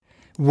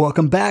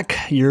Welcome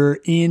back. You're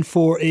in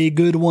for a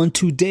good one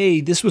today.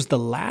 This was the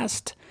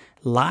last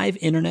live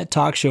internet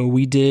talk show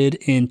we did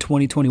in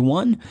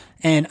 2021,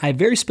 and I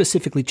very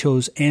specifically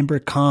chose Amber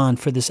Khan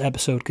for this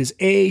episode because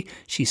A,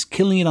 she's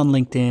killing it on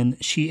LinkedIn.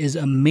 She is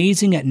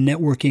amazing at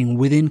networking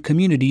within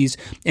communities,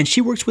 and she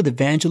works with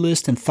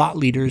evangelists and thought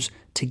leaders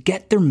to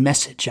get their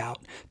message out,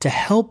 to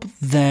help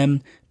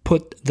them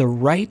put the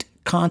right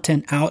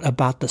content out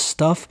about the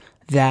stuff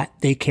that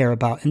they care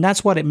about. And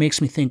that's what it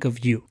makes me think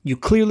of you. You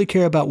clearly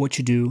care about what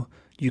you do.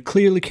 You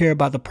clearly care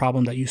about the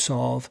problem that you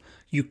solve.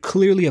 You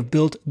clearly have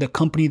built the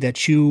company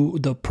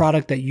the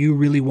product that you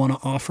really want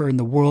to offer in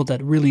the world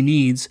that really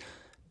needs.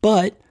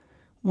 But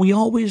we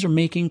always are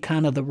making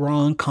kind of the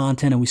wrong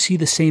content and we see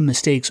the same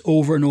mistakes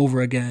over and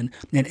over again.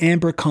 And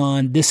Amber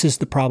Khan, this is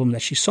the problem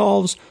that she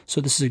solves.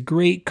 So this is a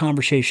great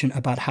conversation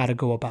about how to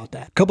go about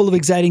that. A couple of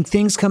exciting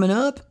things coming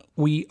up.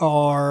 We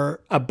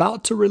are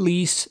about to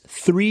release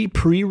 3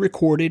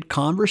 pre-recorded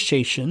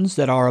conversations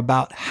that are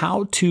about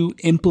how to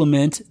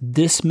implement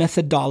this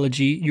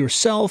methodology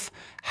yourself,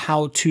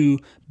 how to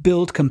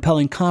build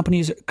compelling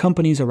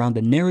companies around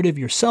the narrative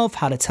yourself,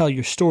 how to tell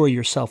your story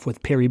yourself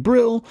with Perry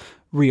Brill,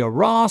 Ria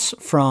Ross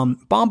from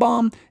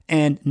BombBomb,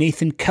 and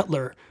Nathan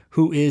Kettler,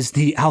 who is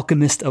the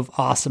alchemist of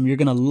awesome. You're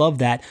going to love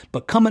that.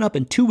 But coming up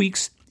in 2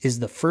 weeks is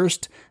the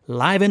first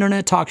live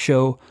internet talk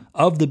show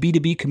of the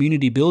B2B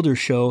Community Builder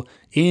Show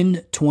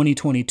in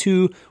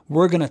 2022.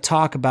 We're going to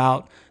talk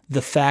about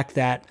the fact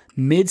that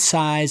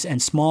mid-size and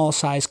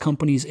small-size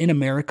companies in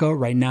America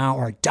right now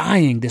are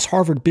dying. This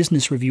Harvard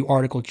Business Review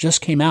article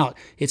just came out.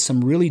 It's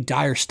some really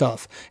dire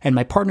stuff. And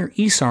my partner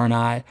Isar and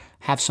I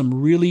have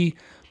some really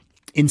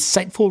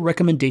insightful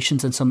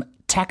recommendations and some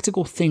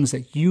tactical things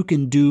that you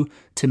can do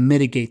to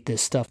mitigate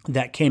this stuff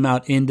that came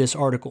out in this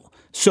article.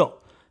 So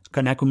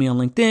connect with me on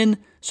LinkedIn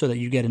so that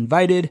you get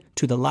invited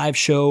to the live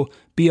show,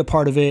 be a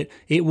part of it.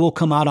 It will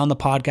come out on the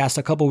podcast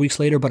a couple weeks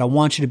later, but I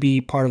want you to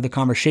be part of the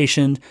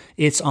conversation.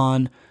 It's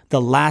on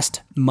the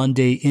last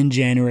Monday in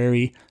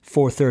January,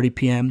 4:30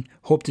 p.m.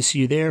 Hope to see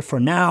you there. For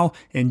now,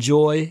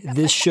 enjoy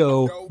this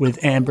show with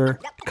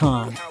Amber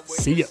Khan.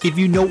 See ya. If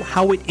you know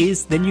how it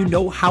is, then you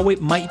know how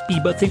it might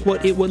be. But think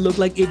what it would look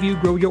like if you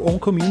grow your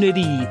own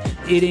community.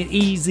 It ain't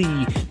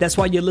easy. That's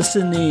why you're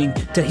listening,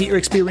 to hear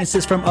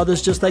experiences from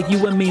others just like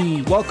you and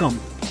me. Welcome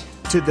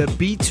to the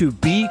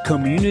B2B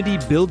Community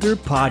Builder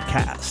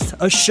Podcast,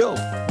 a show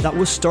that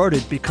was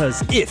started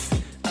because if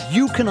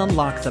you can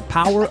unlock the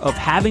power of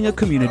having a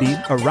community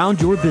around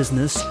your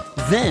business,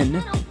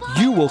 then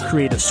you will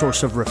create a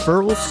source of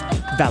referrals,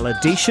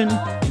 validation,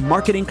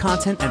 marketing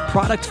content, and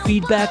product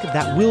feedback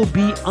that will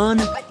be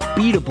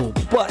unbeatable.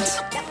 But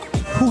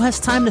who has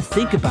time to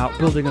think about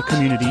building a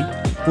community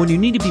when you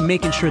need to be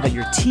making sure that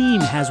your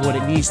team has what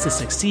it needs to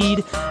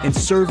succeed in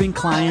serving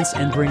clients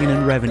and bringing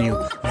in revenue?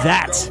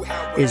 That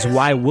is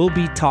why we'll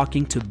be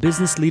talking to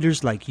business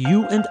leaders like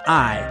you and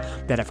I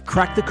that have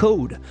cracked the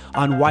code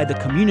on why the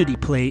community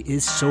play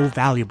is so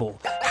valuable,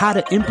 how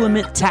to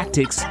implement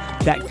tactics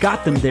that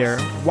got them there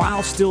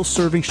while still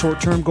serving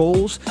short-term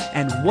goals,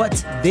 and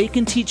what they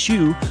can teach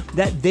you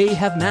that they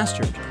have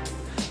mastered.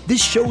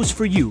 This show is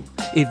for you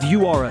if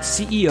you are a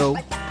CEO,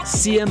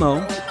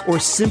 CMO, or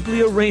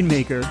simply a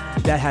rainmaker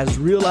that has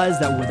realized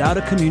that without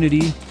a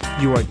community,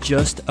 you are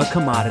just a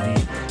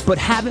commodity, but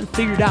haven't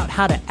figured out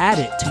how to add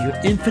it to your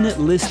infinite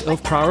list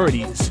of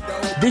priorities.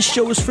 This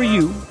show is for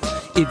you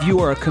if you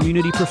are a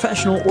community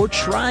professional or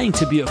trying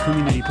to be a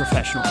community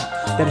professional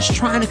that is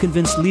trying to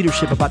convince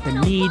leadership about the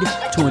need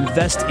to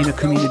invest in a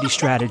community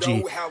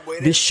strategy.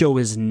 This show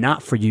is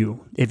not for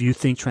you if you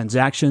think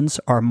transactions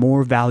are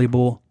more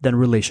valuable than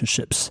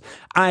relationships.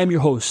 I am your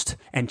host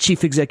and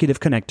Chief Executive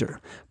Connector,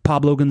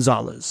 Pablo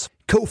Gonzalez,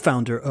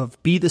 co-founder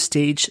of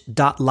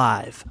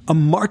BeTheStage.live, a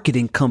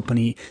marketing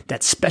company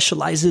that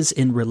specializes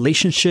in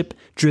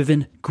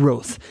relationship-driven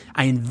growth.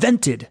 I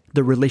invented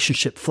the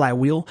relationship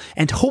flywheel,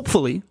 and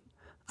hopefully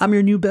I'm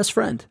your new best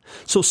friend.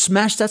 So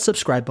smash that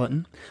subscribe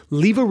button,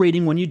 leave a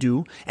rating when you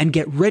do, and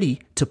get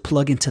ready to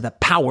plug into the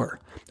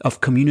power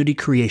of community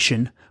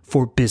creation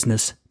for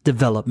business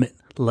development.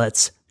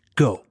 Let's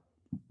go.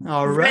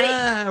 All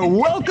right.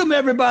 Welcome,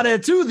 everybody,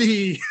 to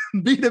the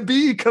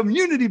B2B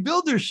Community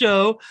Builder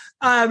Show.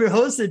 I'm your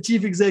host and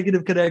Chief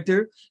Executive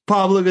Connector,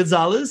 Pablo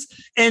Gonzalez.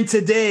 And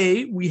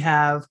today we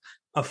have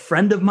a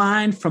friend of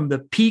mine from the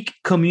Peak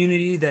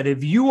community that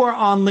if you are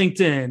on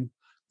LinkedIn,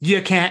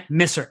 you can't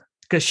miss her,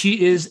 because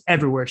she is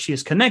everywhere. She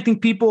is connecting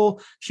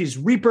people. She's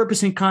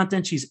repurposing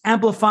content. She's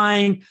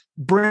amplifying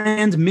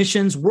brand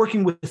missions,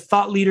 working with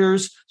thought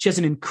leaders. She has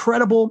an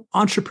incredible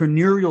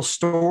entrepreneurial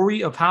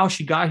story of how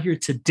she got here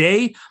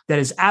today that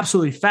is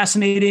absolutely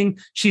fascinating.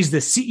 She's the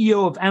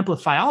CEO of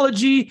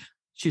Amplifyology.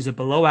 She's a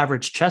below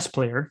average chess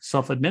player,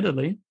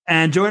 self-admittedly.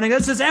 And joining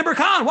us is Amber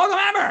Khan. Welcome,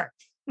 Amber.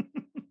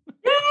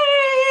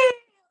 Yay!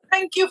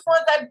 Thank you for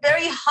that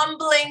very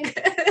humbling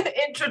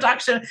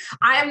introduction.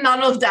 I am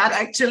none of that,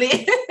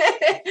 actually.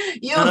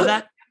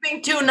 You're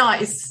being too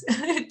nice,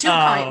 too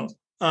kind.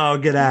 Oh,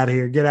 get out of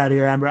here. Get out of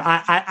here, Amber.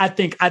 I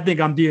think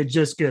I'm doing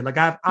just good.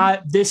 Like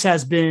this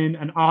has been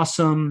an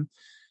awesome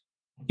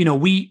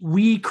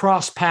we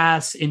cross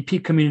paths in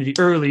Peak Community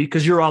early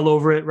because you're all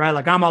over it, right?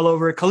 Like I'm all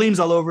over it. Kaleem's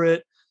all over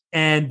it.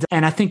 And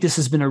I think this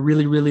has been a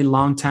really, really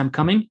long time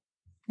coming.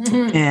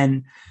 Mm-hmm.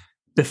 And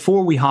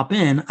before we hop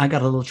in, I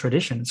got a little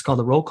tradition. It's called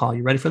the roll call.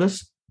 You ready for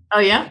this? Oh,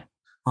 yeah.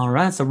 All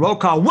right. So roll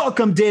call.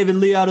 Welcome, David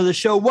Lee, out of the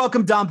show.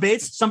 Welcome, Don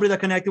Bates, somebody that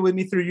connected with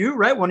me through you,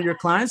 right? One of your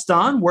clients,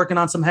 Don, working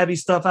on some heavy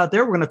stuff out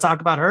there. We're going to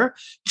talk about her.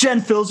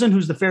 Jen Filson,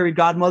 who's the fairy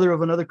godmother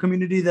of another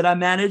community that I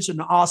manage,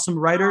 an awesome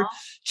writer.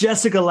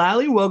 Jessica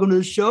Lally, welcome to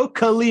the show.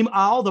 Kaleem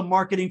Al, the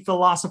marketing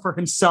philosopher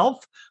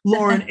himself.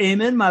 Lauren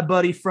Amen, my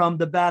buddy from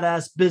the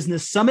Badass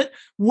Business Summit.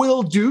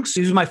 Will Dukes,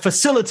 who's my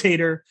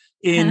facilitator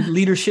in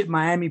Leadership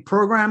Miami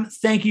program.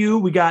 Thank you.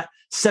 We got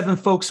 7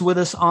 folks with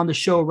us on the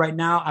show right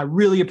now. I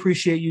really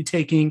appreciate you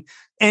taking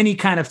any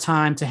kind of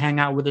time to hang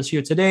out with us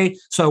here today.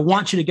 So I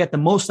want you to get the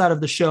most out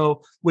of the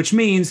show, which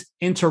means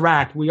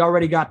interact. We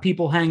already got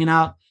people hanging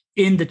out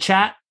in the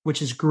chat,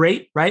 which is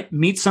great, right?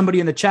 Meet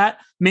somebody in the chat.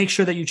 Make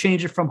sure that you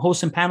change it from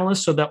host and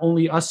panelists so that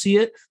only us see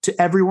it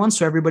to everyone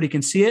so everybody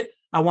can see it.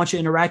 I want you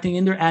interacting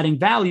in there, adding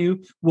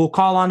value. We'll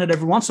call on it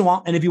every once in a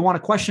while. And if you want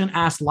a question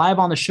asked live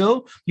on the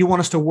show, you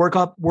want us to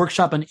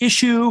workshop an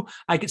issue,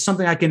 I get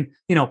something I can,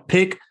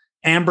 pick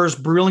Amber's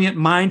brilliant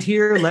mind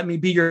here. Let me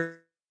be your,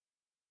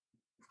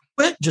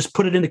 just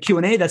put it in the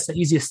Q&A. That's the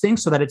easiest thing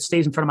so that it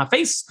stays in front of my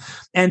face.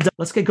 And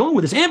let's get going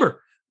with this.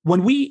 Amber,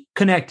 when we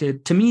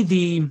connected, to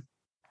me,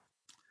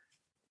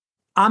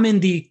 I'm in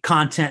the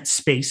content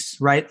space,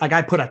 right? Like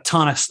I put a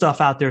ton of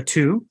stuff out there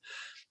too.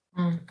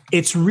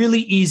 It's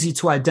really easy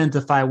to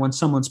identify when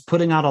someone's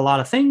putting out a lot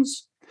of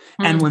things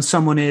and when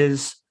someone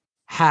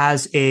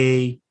has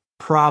a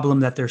problem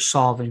that they're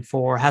solving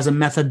for, has a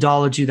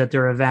methodology that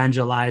they're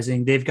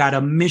evangelizing. They've got a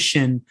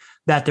mission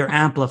that they're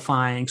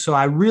amplifying. So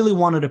I really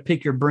wanted to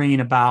pick your brain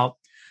about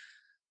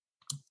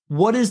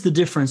what is the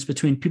difference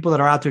between people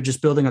that are out there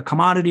just building a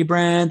commodity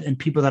brand and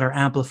people that are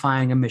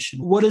amplifying a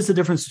mission? What is the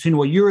difference between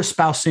what you're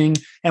espousing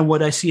and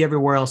what I see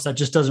everywhere else that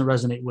just doesn't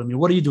resonate with me?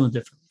 What are you doing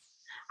differently?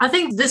 I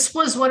think this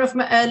was one of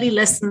my early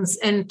lessons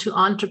into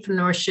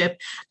entrepreneurship,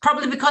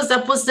 probably because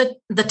that was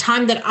the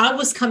time that I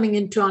was coming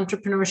into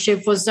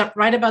entrepreneurship was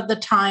right about the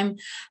time,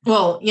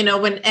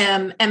 when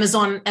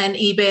Amazon and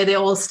eBay, they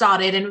all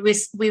started and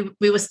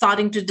we were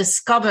starting to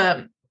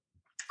discover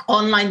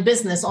online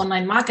business,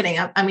 online marketing.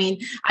 I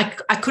mean,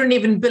 I couldn't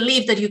even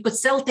believe that you could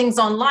sell things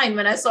online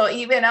when I saw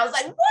eBay and I was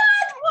like,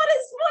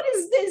 what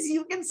is this?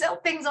 You can sell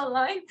things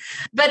online.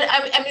 But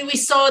I mean, we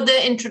saw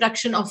the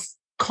introduction of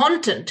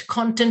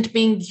content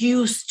being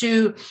used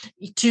to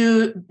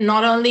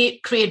not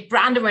only create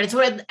brand awareness.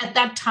 At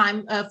that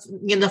time,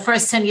 the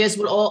first 10 years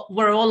were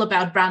all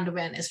about brand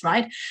awareness,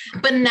 right?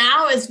 But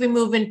now, as we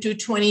move into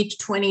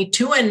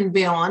 2022 and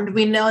beyond,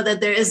 we know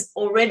that there is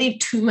already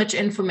too much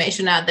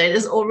information out there.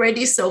 There's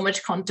already so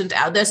much content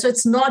out there. So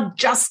it's not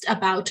just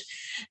about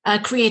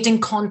creating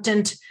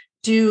content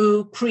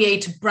to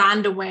create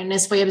brand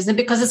awareness for your business,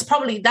 because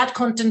that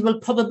content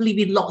will probably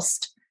be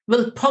lost.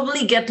 Will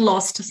probably get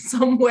lost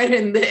somewhere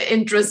in the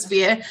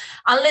introsphere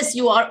unless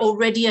you are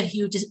already a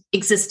huge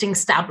existing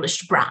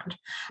established brand.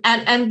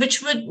 And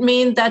which would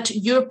mean that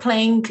you're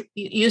playing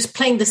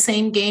the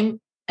same game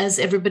as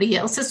everybody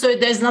else. So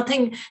there's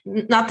nothing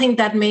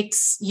that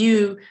makes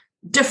you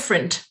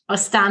different or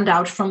stand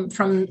out from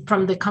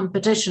the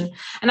competition.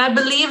 And I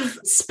believe,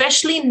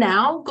 especially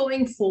now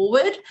going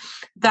forward,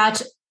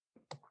 that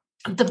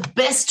the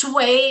best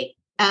way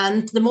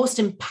and the most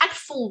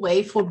impactful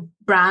way for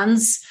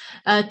brands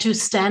to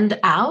stand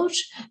out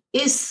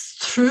is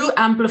through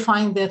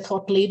amplifying their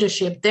thought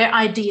leadership, their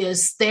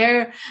ideas,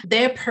 their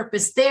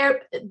purpose,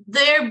 their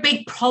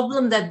big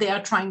problem that they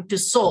are trying to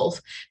solve,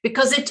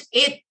 because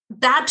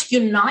that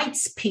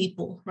unites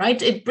people,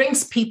 right? It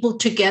brings people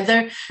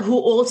together who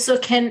also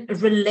can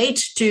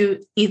relate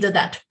to either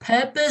that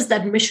purpose,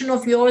 that mission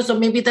of yours, or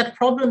maybe that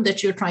problem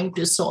that you're trying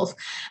to solve.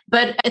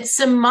 But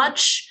it's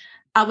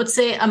I would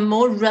say a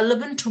more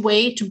relevant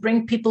way to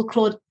bring people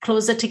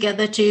closer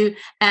together to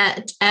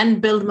and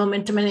build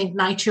momentum and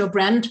ignite your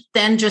brand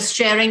than just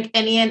sharing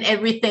any and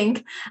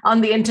everything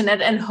on the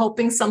internet and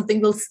hoping something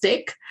will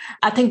stick.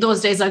 I think those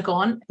days are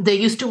gone. They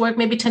used to work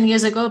maybe 10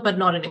 years ago, but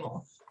not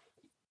anymore.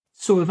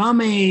 So if I'm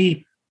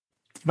a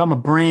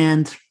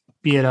brand,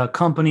 be it a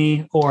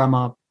company or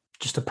I'm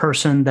just a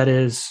person that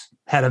is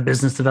head of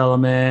business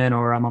development,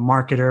 or I'm a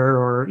marketer,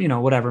 or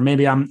whatever.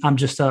 Maybe I'm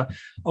just or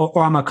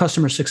I'm a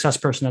customer success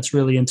person that's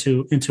really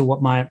into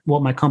what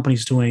my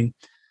company's doing.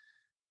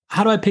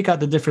 How do I pick out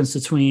the difference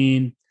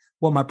between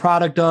what my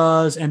product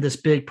does and this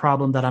big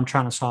problem that I'm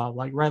trying to solve?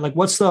 Like, right? Like,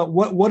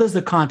 what is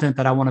the content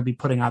that I want to be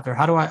putting out there?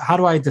 How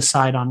do I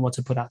decide on what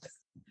to put out there?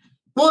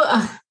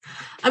 Well,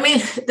 I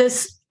mean,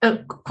 there's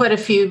quite a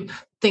few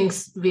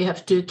things we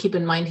have to keep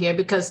in mind here,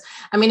 because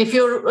I mean, if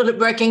you're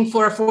working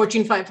for a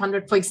Fortune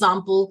 500, for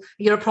example,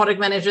 you're a product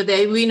manager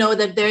there, we know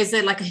that there's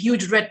a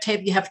huge red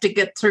tape you have to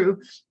get through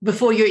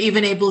before you're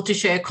even able to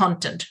share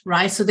content,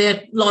 right? So there are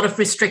a lot of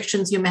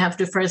restrictions you may have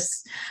to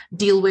first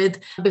deal with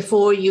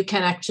before you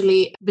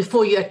actually,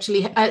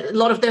 a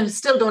lot of them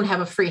still don't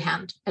have a free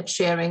hand at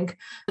sharing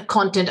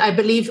content. I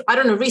believe, I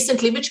don't know,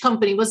 recently, which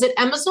company, was it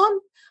Amazon?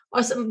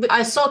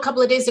 I saw a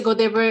couple of days ago,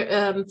 they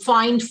were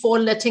fined for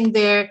letting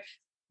their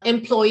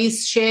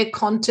employees share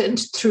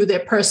content through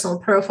their personal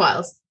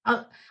profiles.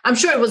 I'm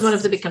sure it was one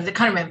of the big companies. I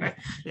can't remember.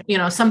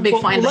 Some big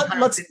fine.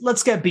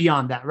 Let's get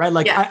beyond that, right?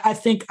 I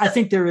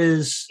think there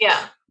is. Yeah.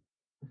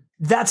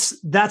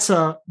 That's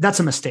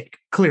a mistake,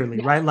 clearly,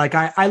 right?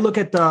 I look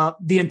at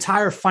the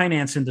entire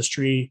finance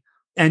industry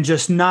and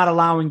just not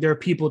allowing their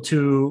people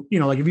to,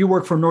 if you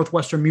work for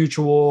Northwestern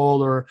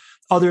Mutual or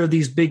other of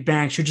these big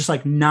banks, you're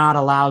just not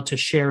allowed to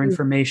share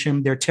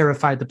information. They're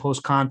terrified to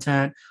post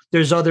content.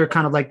 There's other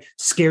kind of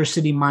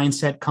scarcity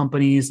mindset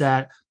companies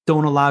that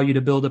don't allow you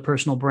to build a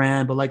personal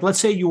brand. But let's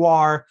say you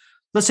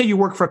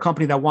work for a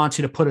company that wants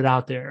you to put it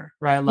out there,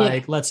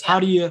 right? How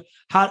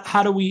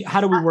do we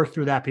work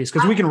through that piece?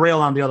 Because we can rail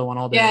on the other one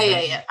all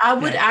day. Yeah. I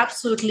would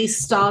absolutely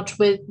start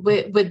with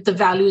the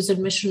values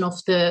and mission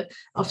of the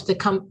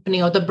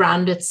company or the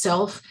brand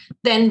itself,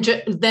 then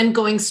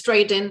going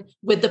straight in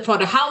with the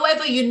product,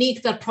 however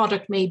unique that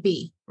product may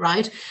be.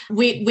 Right.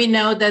 We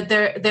know that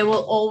there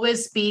will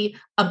always be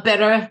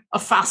a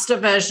faster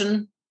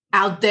version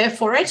out there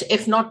for it.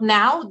 If not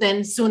now,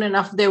 then soon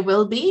enough there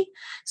will be.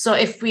 So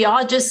if we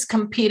are just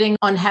competing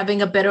on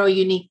having a better or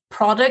unique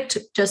product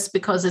just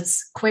because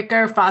it's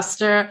quicker,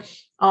 faster,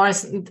 or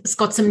it's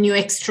got some new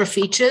extra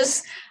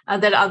features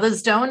that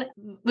others don't,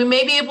 we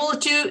may be able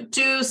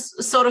to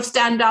sort of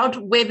stand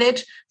out with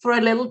it for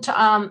a little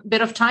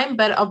bit of time,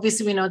 but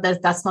obviously we know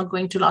that that's not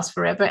going to last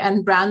forever.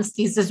 And brands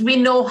these days, we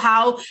know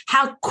how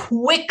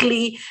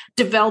quickly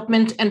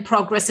development and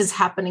progress is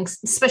happening,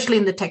 especially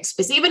in the tech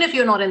space. Even if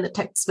you're not in the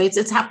tech space,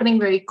 it's happening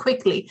very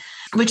quickly,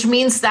 which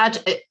means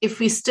that if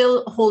we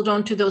still hold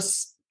on to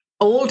those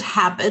old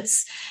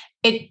habits,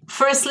 it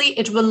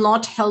will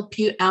not help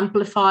you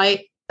amplify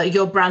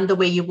your brand the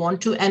way you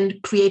want to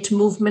and create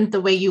movement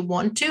the way you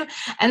want to.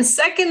 And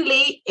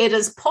secondly, it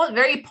is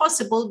very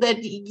possible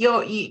that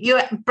your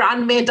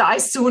brand may die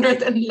sooner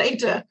than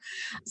later.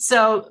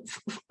 So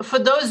for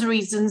those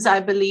reasons,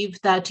 I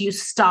believe that you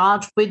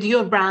start with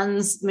your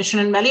brand's mission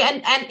and value,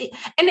 and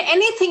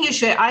anything you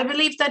share. I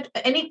believe that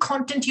any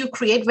content you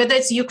create, whether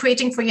it's you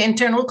creating for your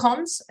internal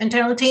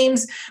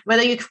teams,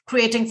 whether you're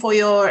creating for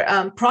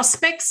your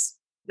prospects,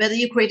 whether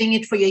you're creating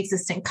it for your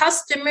existing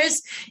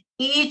customers,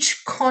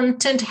 each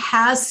content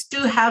has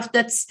to have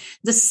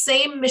the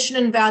same mission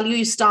and value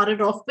you started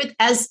off with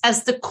as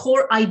the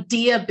core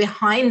idea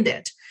behind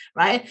it,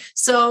 right?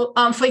 So,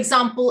 for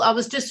example, I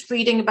was just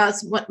reading about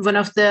one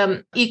of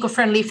the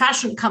eco-friendly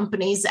fashion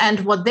companies,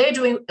 and what they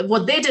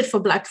did for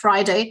Black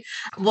Friday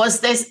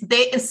was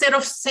they instead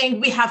of saying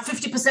we have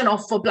 50%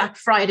 off for Black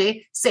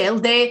Friday sale,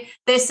 they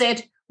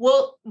said,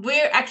 well,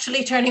 we're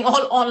actually turning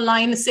all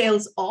online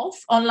sales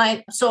off.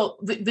 So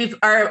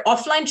our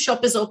offline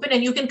shop is open,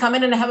 and you can come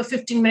in and have a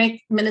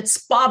 15-minute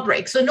spa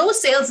break. So no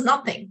sales,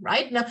 nothing,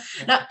 right?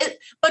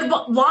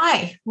 But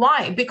why?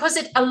 Why? Because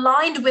it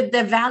aligned with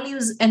their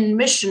values and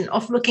mission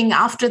of looking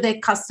after their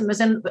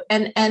customers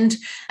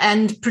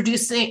and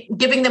producing,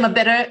 giving them a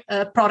better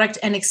product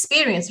and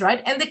experience,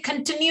 right? And they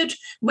continued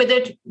with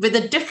it with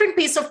a different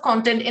piece of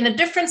content in a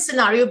different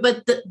scenario,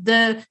 but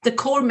the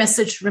core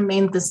message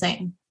remained the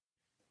same.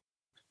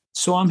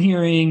 So I'm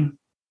hearing,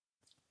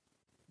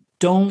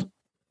 don't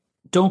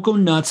go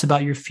nuts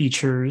about your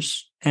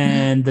features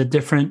and the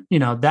different,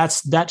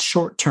 that's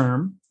short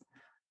term,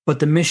 but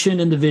the mission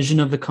and the vision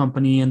of the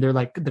company and they're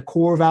the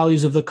core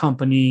values of the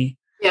company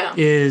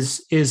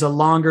is a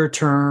longer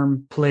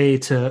term play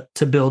to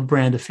build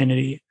brand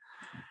affinity.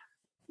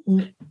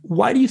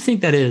 Why do you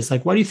think that is?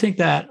 Why do you think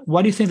that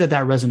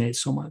resonates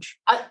so much?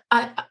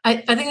 I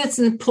think it's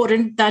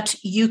important that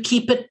you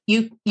keep it,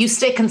 you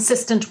stay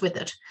consistent with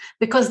it,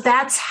 because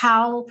that's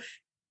how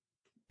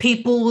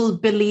people will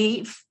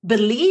believe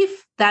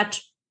that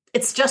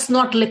it's just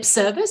not lip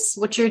service,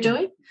 what you're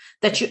doing,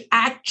 that you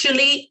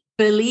actually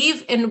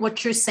believe in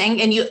what you're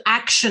saying and you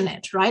action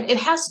it, right? It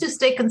has to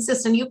stay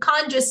consistent. You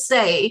can't just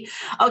say,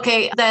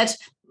 okay, that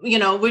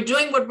we're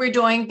doing what we're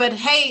doing, but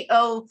hey,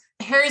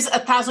 here's a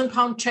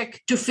 1,000-pound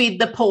check to feed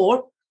the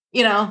poor,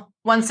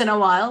 once in a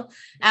while.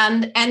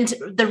 And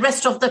the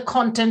rest of the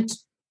content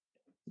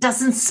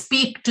doesn't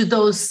speak to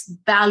those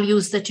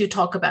values that you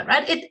talk about,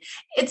 right?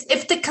 It's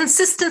if the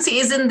consistency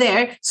isn't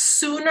there,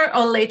 sooner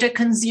or later,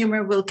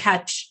 consumer will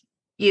catch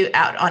you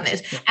out on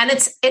it. Yeah. And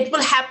it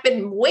will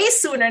happen way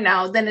sooner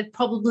now than it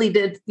probably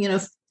did,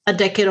 a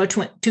decade or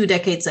 2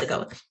 decades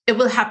ago. It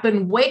will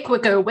happen way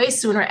quicker, way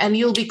sooner, and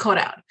you'll be caught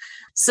out.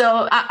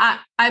 So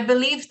I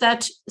believe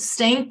that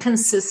staying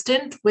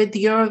consistent with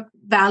your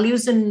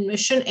values and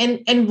mission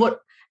in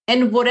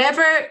And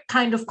whatever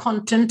kind of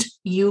content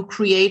you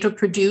create or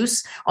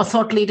produce, or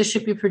thought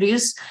leadership you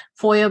produce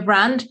for your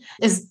brand,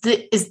 is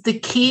the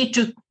key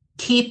to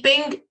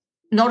keeping,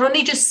 not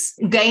only just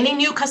gaining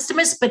new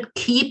customers, but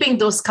keeping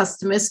those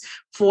customers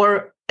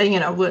for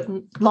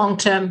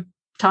long-term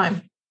time.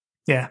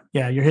 Yeah.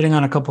 You're hitting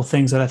on a couple of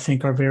things that I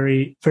think are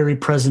very, very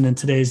present in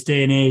today's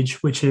day and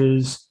age, which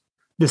is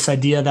this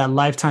idea that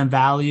lifetime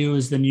value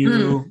is the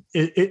new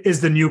is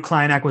the new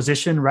client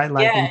acquisition, right?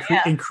 Like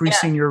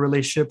increasing your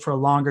relationship for a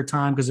longer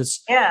time, because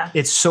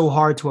it's so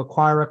hard to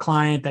acquire a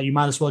client that you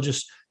might as well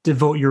just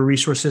devote your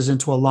resources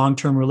into a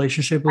long-term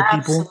relationship with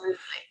people.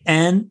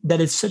 And that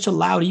it's such a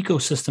loud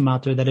ecosystem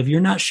out there that if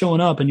you're not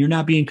showing up and you're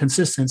not being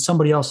consistent,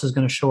 somebody else is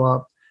going to show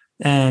up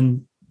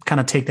and kind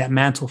of take that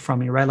mantle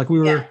from you, right? Like we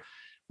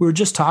were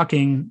just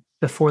talking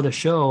before the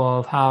show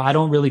of how I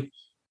don't really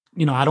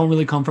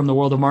come from the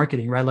world of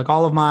marketing, right? Like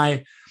all of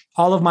my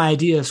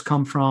ideas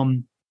come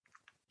from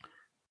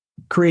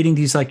creating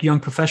these like young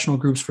professional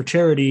groups for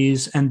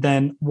charities. And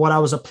then what I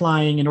was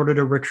applying in order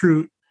to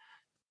recruit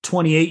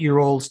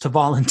 28-year-olds to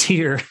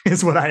volunteer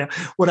is what I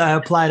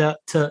apply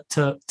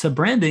to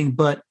branding.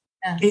 But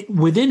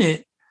within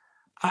it,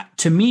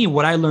 to me,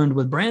 what I learned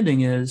with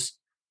branding is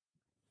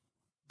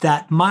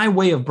that my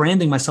way of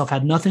branding myself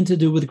had nothing to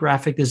do with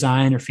graphic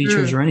design or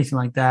features or anything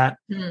like that.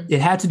 It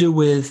had to do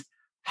with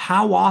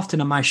how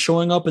often am I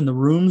showing up in the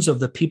rooms of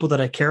the people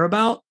that I care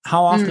about?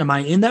 How often am I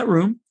in that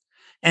room?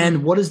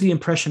 And what is the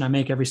impression I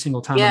make every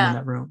single time I'm in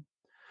that room?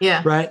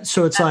 Yeah. Right.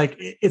 So it's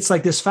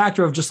like this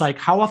factor of just like,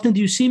 how often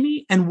do you see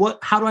me? And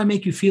how do I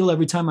make you feel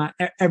every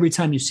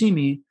time you see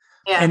me?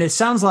 Yeah. And it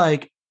sounds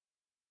like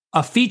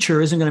a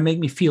feature isn't going to make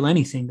me feel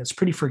anything. That's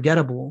pretty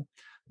forgettable.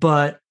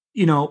 But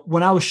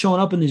when I was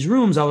showing up in these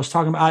rooms, I was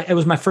talking about, it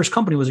was my first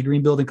company, was a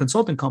green building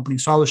consulting company.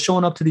 So I was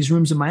showing up to these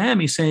rooms in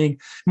Miami saying,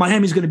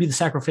 Miami's going to be the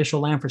sacrificial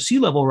lamb for sea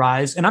level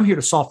rise. And I'm here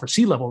to solve for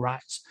sea level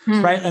rise.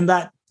 Right. And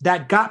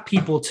that got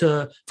people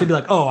to be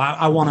like, oh,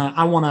 I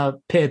want to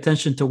pay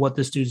attention to what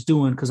this dude's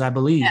doing, because I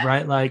believe,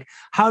 right? Like,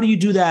 how do you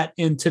do that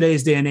in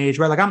today's day and age,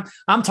 right? Like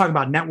I'm talking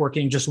about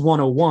networking just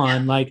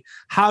 101. Like,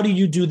 how do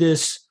you do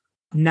this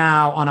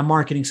now on a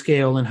marketing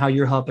scale, and how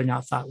you're helping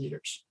out thought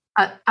leaders?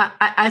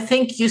 I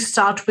think you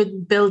start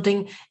with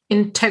building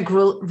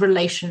integral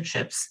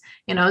relationships.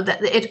 That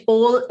it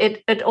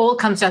all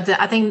comes down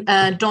to. I think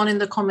Don in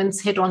the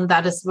comments hit on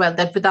that as well.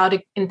 That without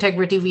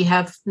integrity, we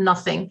have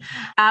nothing.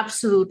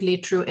 Absolutely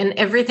true. In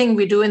everything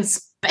we do, and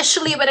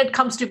especially when it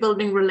comes to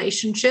building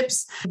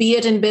relationships, be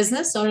it in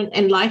business or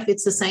in life,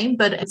 it's the same.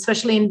 But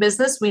especially in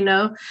business, we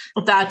know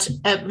that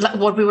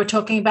what we were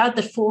talking about,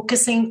 the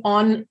focusing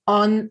on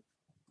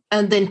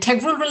the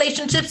integral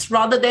relationships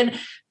rather than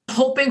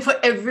hoping for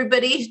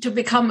everybody to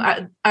become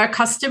our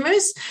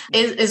customers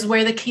is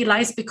where the key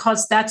lies,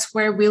 because that's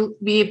where we'll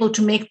be able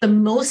to make the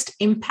most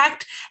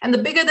impact. And the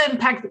bigger the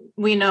impact,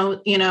 we know,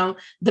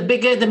 the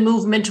bigger the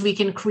movement we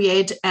can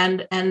create,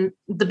 and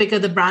the bigger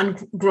the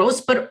brand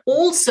grows. But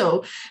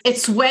also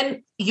it's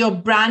when your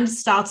brand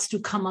starts to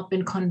come up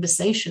in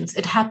conversations.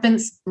 It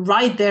happens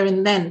right there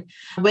and then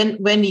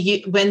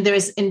when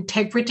there's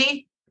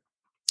integrity.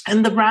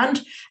 And the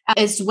brand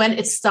is when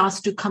it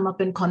starts to come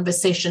up in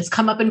conversations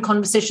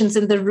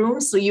in the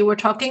rooms. So you were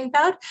talking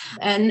about,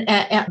 and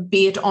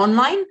be it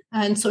online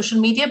and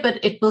social media, but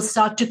it will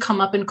start to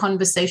come up in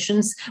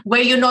conversations where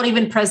you're not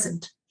even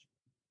present.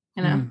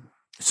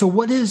 So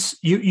what is,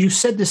 you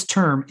said this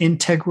term,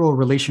 integral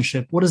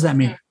relationship. What does that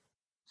mean?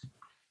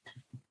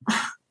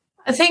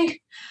 I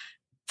think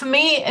for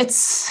me,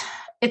 it's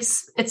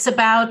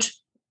about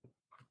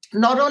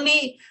not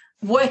only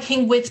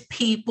working with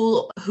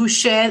people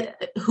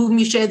whom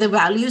you share the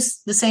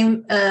values, the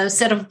same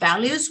set of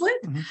values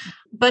with,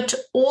 but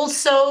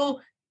also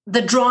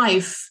the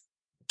drive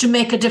to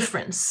make a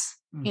difference,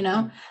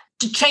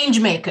 to change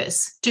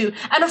makers,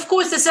 and of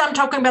course, I'm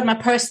talking about my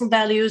personal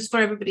values. For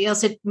everybody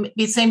else, it may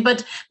be the same,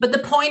 but the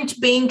point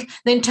being,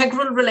 the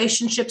integral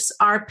relationships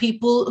are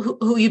people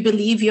who you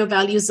believe your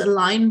values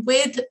align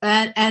with,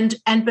 and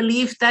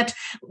believe that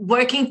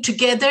working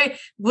together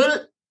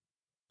will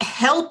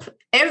help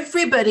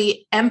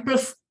everybody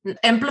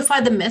amplify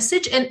the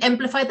message and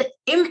amplify the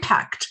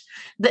impact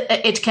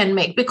that it can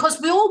make,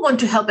 because we all want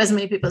to help as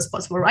many people as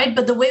possible, right?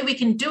 But the way we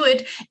can do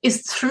it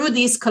is through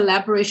these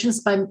collaborations,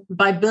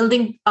 by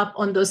building up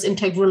on those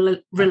integral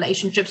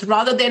relationships,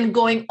 rather than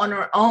going on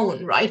our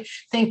own, right?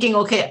 Thinking,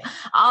 okay,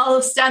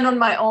 I'll stand on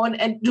my own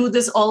and do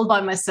this all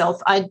by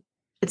myself.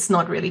 It's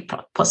not really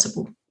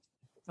possible.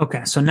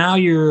 Okay, so now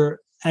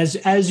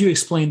as you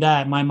explained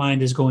that, my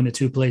mind is going to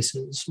two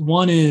places.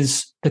 One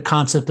is the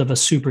concept of a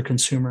super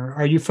consumer.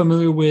 Are you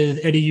familiar with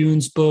Eddie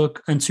Yoon's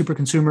book on super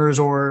consumers,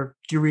 or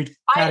do you read?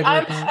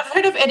 I've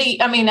heard of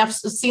Eddie. I mean, I've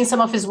seen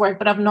some of his work,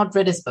 but I've not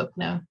read his book.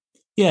 No.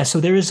 Yeah. So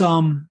there is,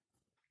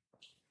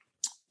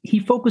 he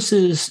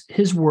focuses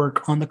his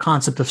work on the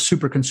concept of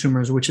super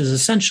consumers, which is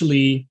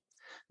essentially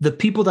the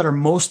people that are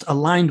most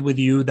aligned with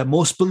you, that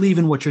most believe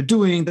in what you're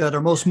doing, that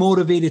are most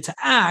motivated to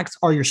act,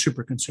 are your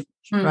super consumers,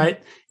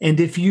 right? And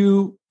if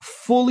you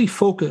fully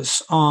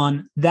focus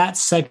on that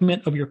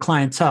segment of your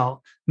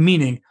clientele,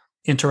 meaning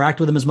interact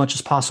with them as much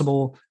as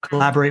possible,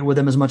 collaborate with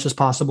them as much as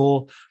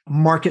possible,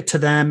 market to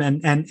them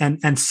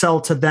and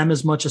sell to them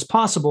as much as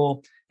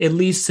possible, it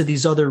leads to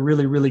these other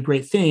really, really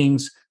great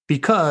things,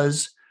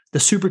 because the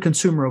super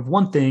consumer of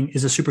one thing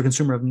is a super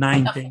consumer of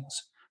 9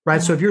 things, right?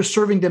 Mm-hmm. So if you're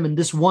serving them in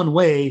this one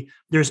way,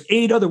 there's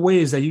 8 other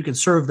ways that you can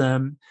serve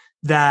them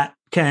that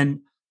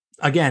can,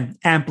 again,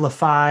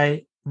 amplify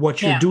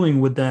what you're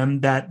doing with them,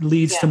 that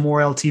leads to more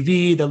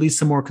LTV, that leads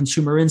to more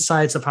consumer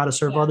insights of how to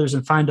serve others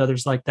and find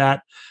others like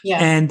that. Yeah.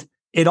 And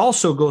it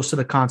also goes to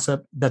the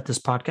concept that this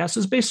podcast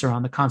is based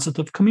around, the concept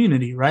of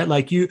community, right?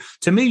 Like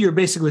to me, you're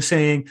basically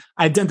saying,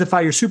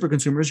 identify your super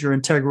consumers, your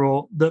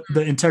integral, the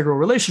integral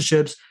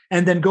relationships,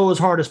 and then go as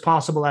hard as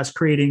possible as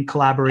creating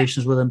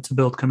collaborations with them to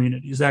build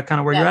community. Is that kind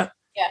of where you're at?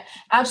 Yeah,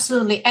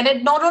 absolutely. And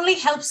it not only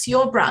helps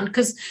your brand,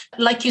 because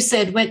like you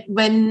said,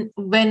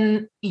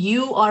 when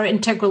you are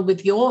integral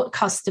with your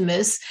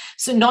customers,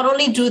 so not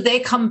only do they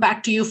come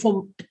back to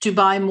you to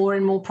buy more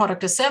and more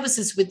product or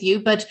services with you,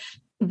 but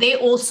they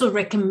also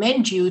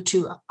recommend you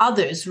to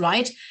others,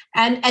 right?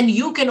 And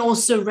you can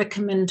also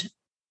recommend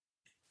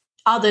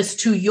others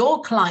to your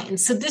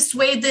clients. So this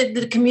way,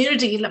 the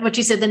community, like what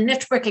you said, the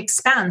network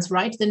expands,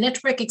 right? The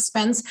network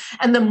expands,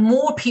 and the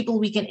more people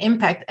we can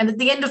impact. And at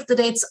the end of the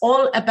day, it's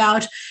all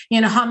about,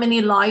 how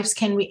many lives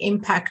can we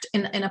impact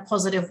in a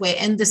positive way?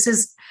 And this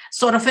is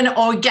sort of an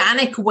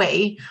organic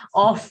way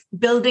of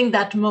building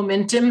that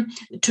momentum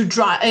to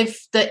drive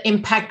the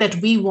impact that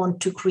we want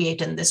to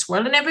create in this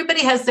world. And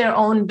everybody has their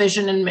own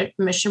vision and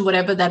mission,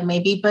 whatever that may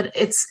be, but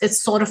it's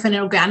sort of an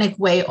organic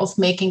way of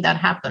making that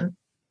happen.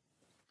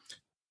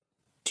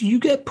 Do you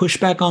get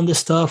pushback on this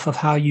stuff of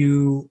how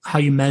you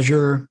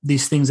measure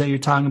these things that you're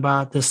talking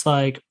about? This,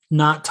 like,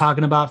 not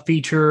talking about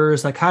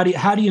features, like how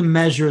do you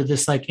measure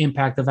this, like,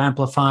 impact of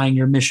amplifying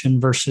your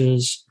mission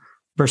versus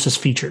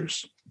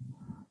features?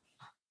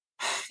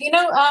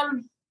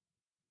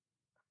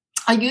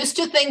 I used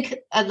to think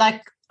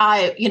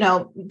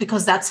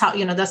because that's how,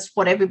 that's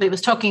what everybody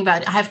was talking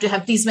about. I have to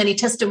have these many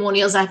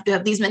testimonials. I have to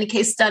have these many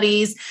case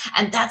studies.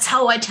 And that's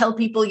how I tell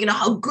people,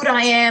 how good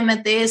I am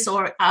at this,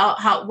 or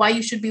why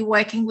you should be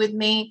working with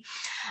me.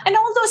 And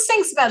all those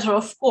things matter,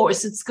 of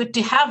course. It's good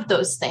to have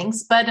those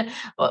things. But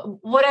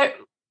what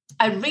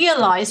I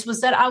realized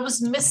was that I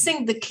was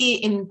missing the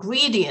key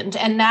ingredient.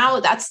 And now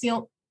that's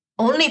the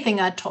only thing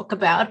I talk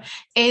about,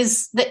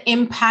 is the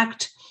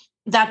impact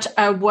that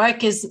our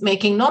work is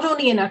making, not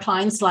only in our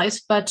clients' lives,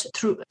 but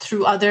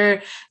through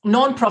other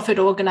nonprofit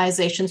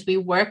organizations we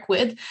work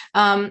with.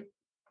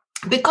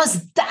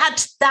 Because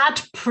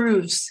that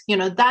proves,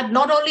 that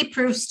not only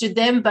proves to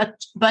them,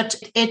 but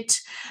it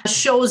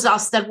shows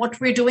us that what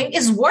we're doing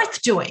is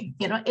worth doing.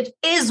 It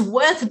is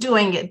worth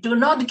doing it. Do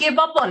not give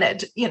up on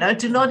it.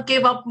 Do not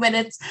give up when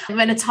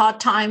it's hard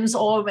times,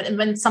 or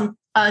when some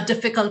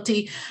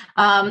difficulty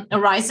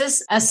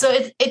arises. So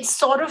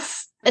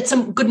it's a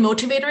good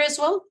motivator as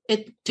well,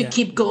 to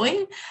keep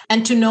going,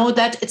 and to know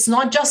that it's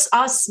not just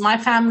us, my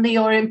family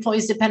or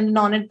employees dependent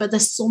on it, but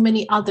there's so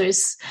many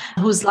others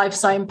whose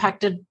lives are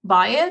impacted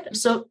by it.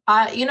 So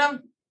I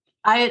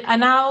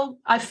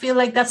feel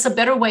like that's a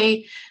better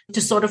way to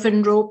sort of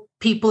enroll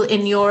people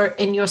in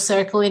your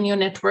circle, in your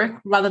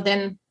network, rather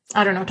than,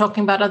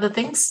 talking about other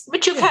things,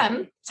 which you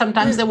can.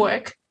 Sometimes they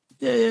work.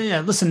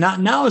 Yeah. Listen,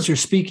 now as you're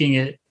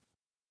speaking,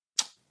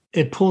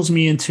 it pulls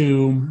me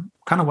into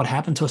kind of what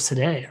happened to us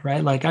today,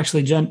 right? Like,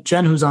 actually,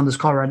 Jen, who's on this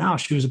call right now,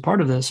 she was a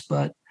part of this,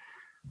 but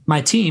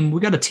my team,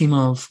 we got a team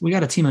of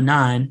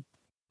 9,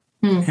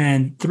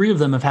 and 3 of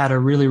them have had a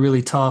really,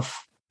 really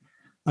tough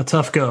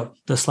go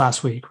this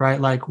last week,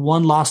 right? Like,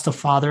 one lost a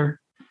father,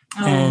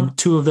 and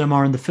 2 of them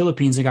are in the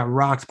Philippines. They got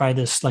rocked by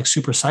this, like,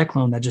 super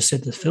cyclone that just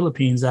hit the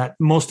Philippines that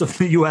most of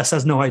the US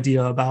has no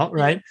idea about,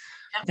 right?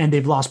 Yeah. And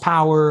they've lost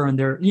power, and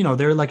they're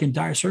like in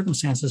dire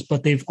circumstances,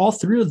 but all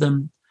 3 of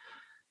them,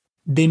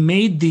 they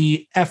made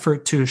the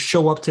effort to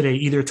show up today,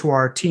 either to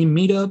our team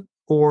meetup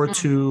or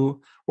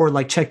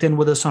like checked in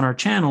with us on our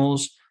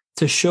channels,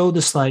 to show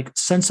this, like,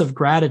 sense of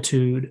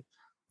gratitude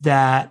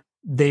that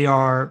they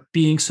are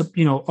being,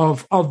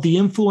 of the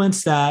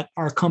influence that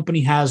our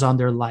company has on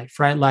their life,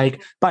 right?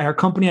 Like, by our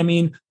company, I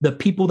mean the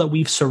people that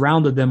we've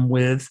surrounded them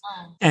with,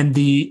 and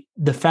the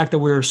fact that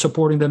we're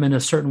supporting them in a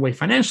certain way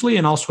financially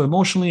and also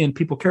emotionally, and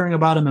people caring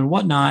about them and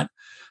whatnot.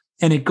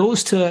 And it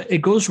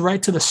goes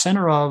right to the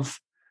center of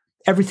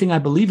everything I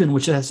believe in,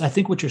 which is, I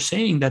think, what you're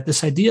saying, that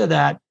this idea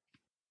that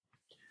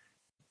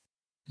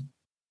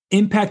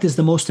impact is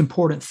the most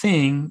important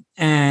thing,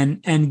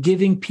 and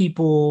giving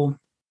people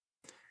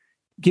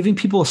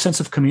a sense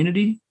of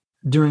community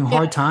during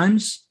hard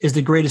times is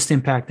the greatest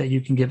impact that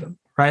you can give them,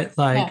 right?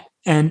 Like,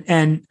 and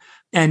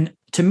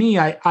to me,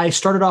 I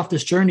started off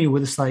this journey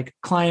with this, like,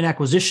 client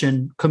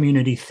acquisition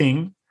community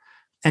thing,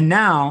 and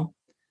now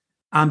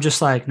I'm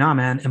just like, nah,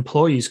 man,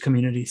 employees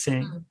community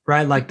thing,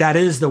 right? Like, that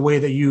is the way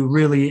that you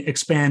really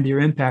expand your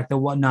impact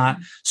and whatnot.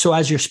 So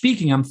as you're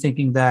speaking, I'm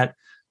thinking that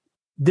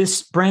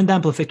this brand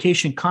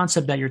amplification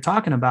concept that you're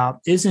talking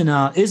about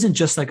isn't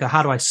just like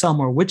how do I sell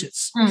more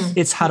widgets?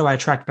 It's how do I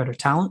attract better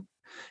talent?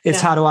 It's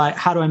how do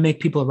I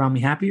make people around me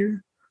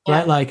happier?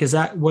 right? Like, is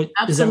that what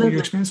you're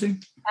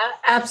experiencing?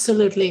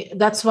 Absolutely.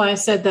 That's why I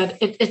said that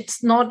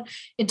it's not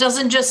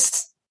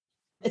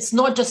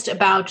just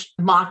about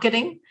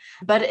marketing,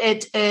 but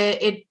it's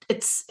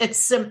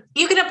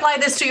you can apply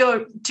this to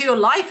your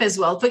life as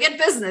well. Forget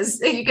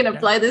business. You can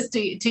apply this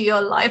to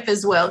your life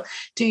as well,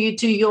 to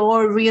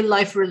your real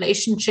life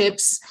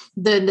relationships,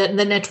 the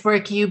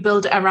network you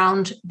build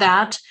around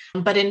that.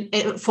 But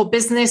for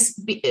business,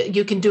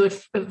 you can do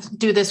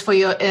this for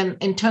your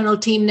internal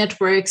team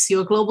networks,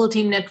 your global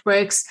team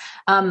networks,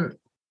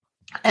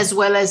 as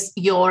well as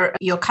your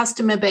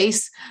customer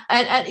base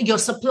and your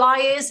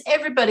suppliers,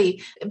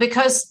 everybody,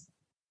 because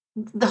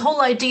the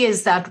whole idea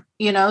is that,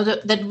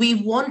 that we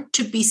want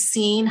to be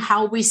seen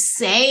how we're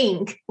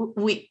saying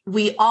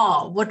we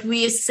are, what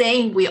we are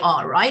saying we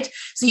are, right?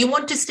 So you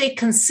want to stay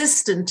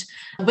consistent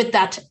with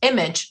that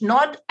image,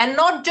 not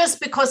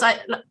just because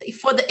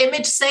for the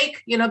image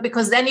sake,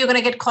 because then you're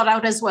going to get caught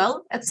out as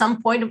well at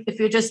some point if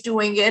you're just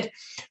doing it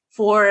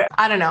for,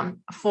 I don't know,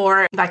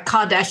 for like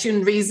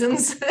Kardashian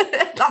reasons.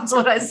 That's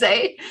what I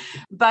say.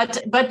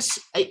 But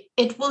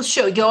it will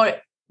show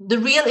the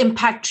real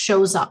impact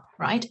shows up,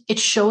 right? It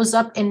shows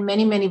up in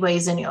many, many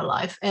ways in your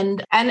life.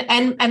 And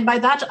by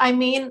that, I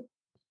mean,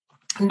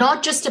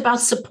 not just about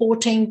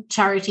supporting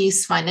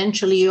charities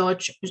financially or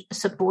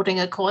supporting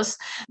a cause,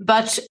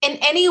 but in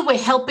any way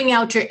helping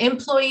out your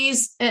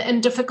employees in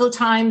difficult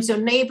times, your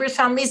neighbors,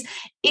 families.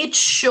 It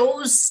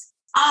shows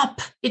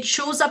up. It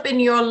shows up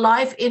in your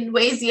life in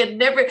ways you had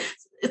never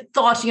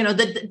thought.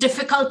 The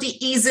difficulty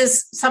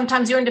eases.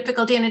 Sometimes you're in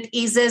difficulty and it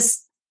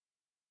eases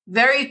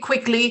very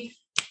quickly,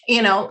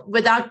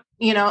 without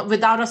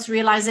us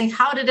realizing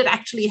how did it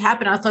actually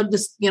happen. I thought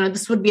this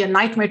would be a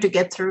nightmare to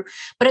get through,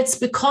 but it's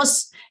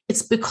because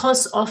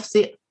of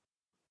the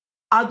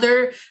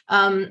other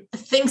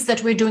things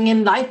that we're doing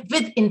in life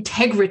with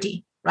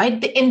integrity, right?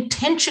 The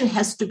intention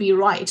has to be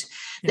right.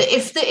 Yeah.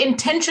 If the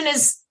intention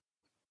is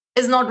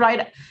not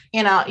right,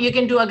 you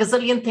can do a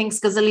gazillion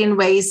things, gazillion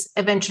ways.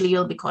 Eventually,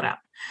 you'll be caught out,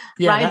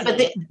 right?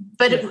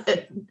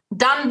 But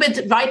done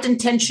with right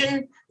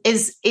intention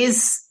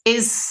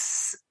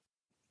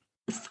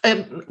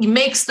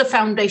makes the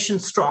foundation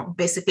strong,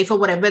 basically, for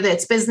whether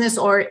it's business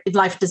or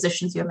life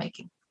decisions you're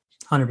making.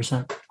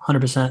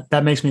 100%.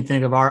 That makes me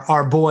think of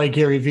our boy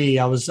Gary Vee.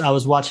 I was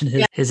watching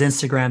his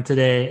Instagram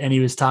today, and he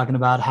was talking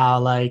about how,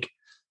 like,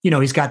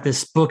 he's got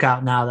this book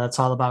out now that's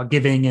all about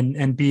giving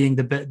and being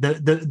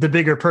the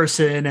bigger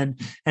person,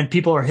 and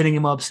people are hitting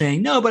him up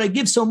saying, no, but I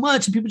give so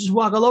much, and people just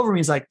walk all over me.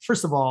 He's like,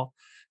 first of all,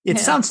 it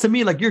sounds to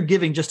me like you're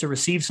giving just to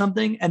receive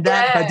something, and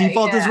that by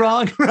default is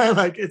wrong, right?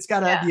 Like, it's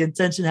got to the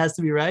intention has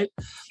to be right.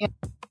 Yeah.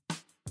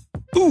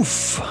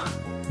 Oof.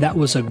 That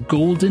was a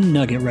golden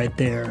nugget right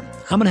there.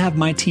 I'm going to have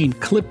my team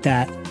clip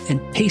that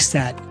and paste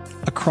that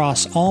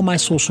across all my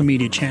social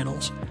media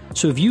channels.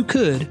 So if you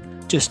could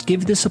just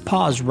give this a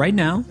pause right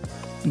now,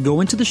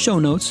 go into the show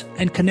notes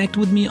and connect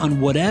with me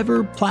on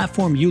whatever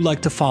platform you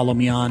like to follow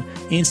me on.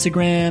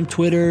 Instagram,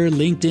 Twitter,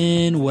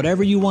 LinkedIn,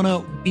 whatever you want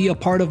to be a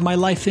part of my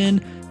life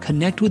in.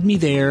 Connect with me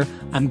there.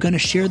 I'm going to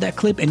share that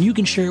clip, and you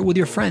can share it with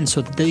your friends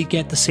so that they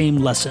get the same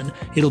lesson.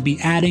 It'll be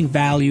adding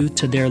value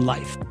to their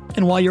life.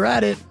 And while you're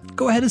at it,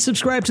 go ahead and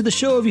subscribe to the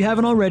show if you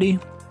haven't already.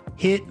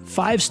 Hit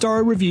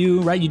 5-star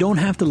review, right? You don't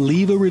have to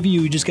leave a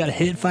review. You just got to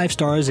hit 5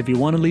 stars. If you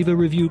want to leave a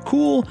review,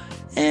 cool.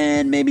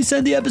 And maybe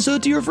send the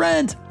episode to your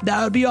friend.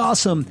 That would be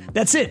awesome.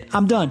 That's it.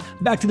 I'm done.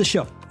 Back to the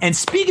show. And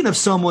speaking of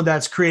someone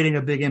that's creating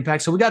a big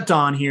impact, so we got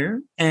Dawn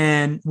here,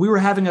 and we were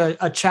having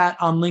a chat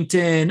on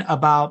LinkedIn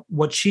about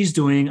what she's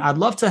doing. I'd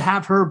love to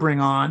have her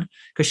bring on,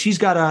 because she's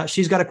got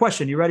a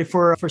question. You ready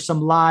for some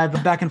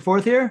live back and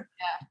forth here?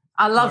 Yeah,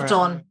 I love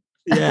Dawn.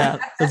 Yeah,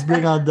 let's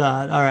bring on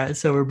Dawn. All right,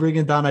 so we're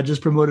bringing Dawn. I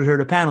just promoted her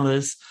to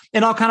panelist,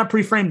 and I'll kind of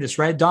pre-frame this,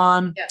 right?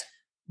 Dawn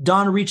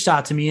reached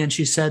out to me, and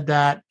she said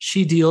that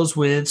she deals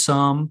with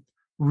some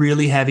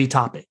really heavy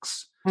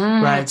topics,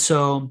 right?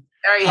 So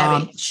very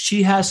heavy.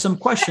 She has some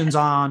questions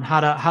on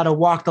how to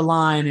walk the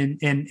line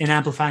in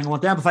amplifying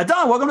what to amplify.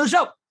 Dawn, welcome to the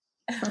show.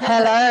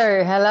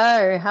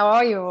 Hello. How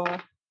are you all?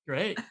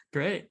 Great.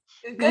 Good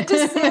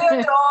to see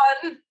you,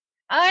 Dawn.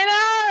 I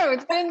know,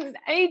 it's been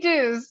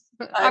ages.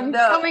 I'm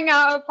coming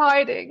out of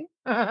hiding.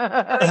 You're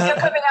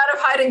coming out of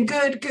hiding.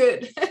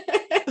 Good.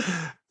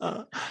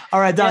 All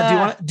right,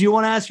 Dawn, do you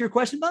want to ask your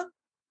question, Dawn?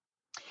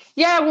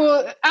 Yeah,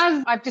 well,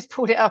 as I've just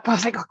pulled it up, I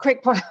was like,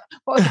 quick, what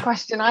was the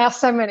question? I asked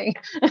so many.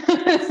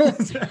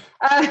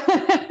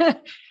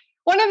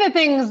 One of the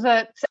things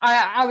that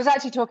I was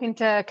actually talking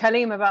to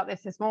Kaleem about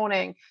this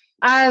morning,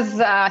 as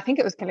I think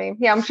it was Kaleem.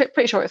 Yeah, I'm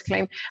pretty sure it was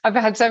Kaleem. I've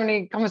had so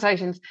many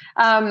conversations.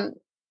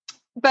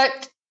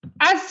 But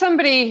as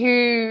somebody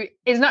who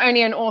is not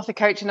only an author,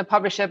 coach, and a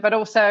publisher, but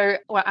also,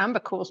 well, Amber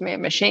calls me a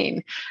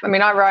machine. I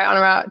mean, I write on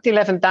about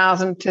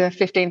 11,000 to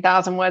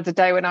 15,000 words a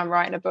day when I'm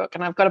writing a book,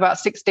 and I've got about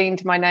 16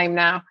 to my name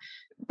now.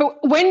 But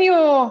when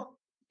you're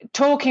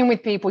talking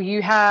with people,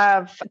 you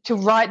have to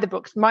write the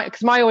books,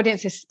 because my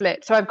audience is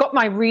split. So I've got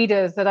my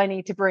readers that I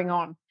need to bring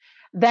on.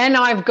 Then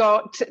I've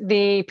got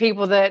the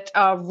people that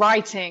are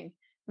writing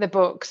the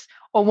books,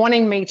 or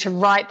wanting me to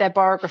write their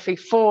biography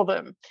for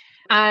them.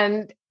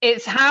 And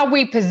it's how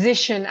we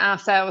position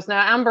ourselves.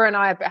 Now, Amber and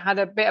I have had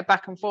a bit of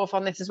back and forth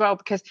on this as well,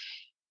 because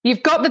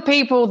you've got the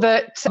people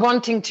that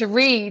wanting to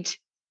read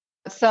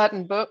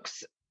certain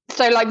books.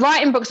 So like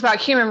writing books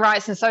about human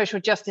rights and social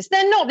justice,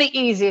 they're not the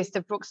easiest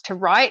of books to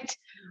write.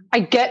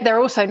 I get they're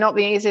also not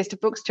the easiest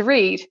of books to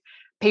read.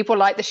 People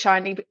like the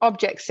shiny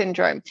object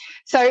syndrome.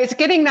 So it's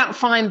getting that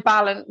fine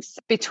balance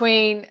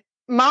between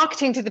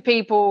marketing to the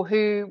people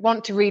who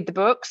want to read the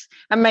books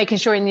and making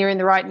sure you're in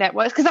the right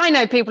networks. Because I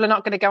know people are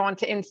not going to go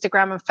onto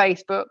Instagram and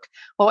Facebook,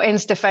 or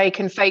InstaFake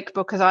and Fake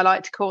Book, as I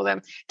like to call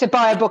them, to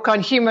buy a book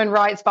on human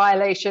rights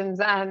violations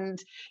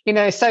and,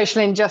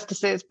 social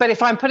injustices. But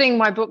if I'm putting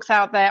my books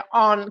out there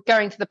on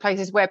going to the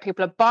places where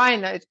people are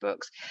buying those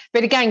books,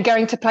 but again,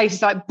 going to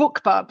places like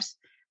BookBubs,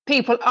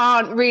 people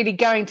aren't really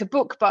going to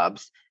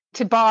BookBubs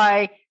to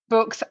buy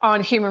books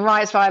on human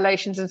rights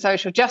violations and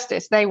social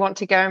justice. They want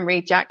to go and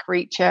read Jack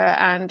Reacher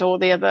and all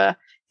the other,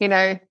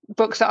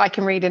 books that I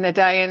can read in a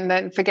day and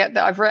then forget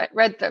that I've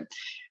read them.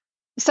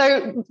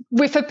 So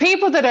for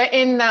people that are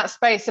in that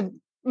space of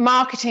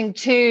marketing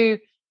to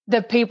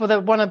the people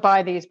that want to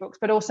buy these books,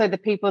 but also the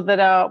people that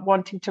are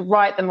wanting to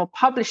write them or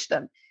publish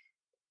them,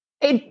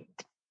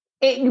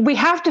 we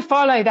have to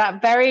follow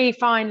that very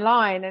fine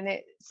line. And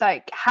it's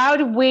like, how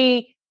do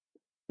we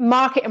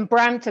market and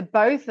brand to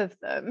both of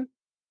them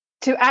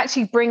to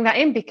actually bring that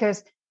in?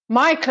 Because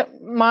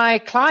my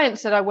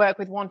clients that I work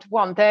with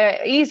one-to-one, they're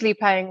easily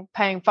paying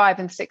 $5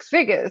 and $6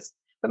 figures,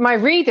 but my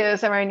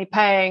readers are only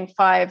paying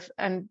 $5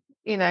 and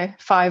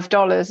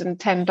 $5 and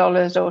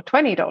 $10 or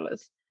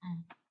 $20.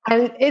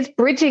 And it's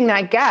bridging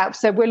that gap.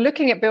 So we're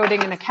looking at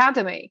building an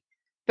academy,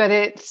 but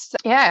it's,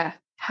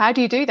 how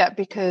do you do that?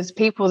 Because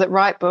people that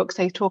write books,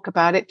 they talk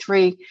about it.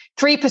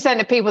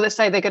 3% of people that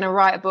say they're going to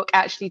write a book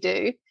actually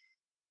do.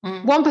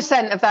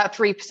 1% of that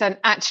 3%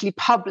 actually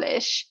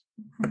publish.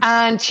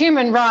 And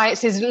human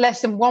rights is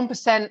less than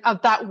 1%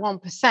 of that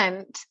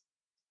 1%.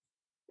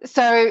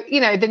 So,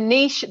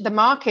 the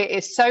market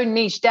is so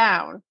niche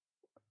down.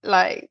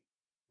 Like,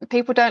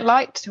 people don't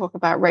like to talk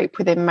about rape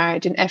within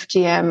marriage and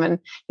FGM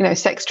and,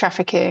 sex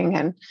trafficking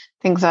and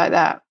things like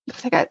that.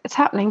 It's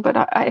happening, but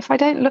if I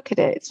don't look at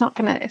it, it's not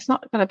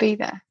gonna be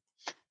there.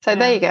 So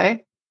there you go.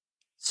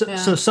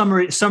 So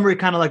summary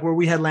kind of like where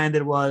we had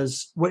landed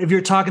was, if you're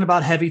talking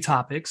about heavy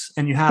topics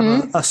and you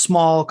have a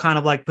small kind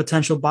of like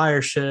potential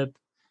buyership,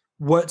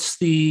 what's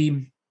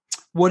the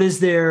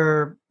best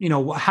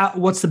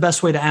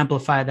way to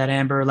amplify that,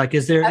 Amber? Like,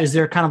 is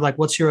there kind of like,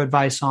 what's your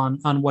advice on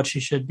how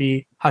she should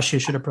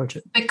approach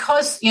it?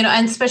 Because,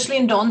 and especially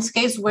in Dawn's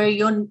case, where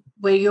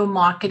your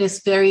market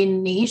is very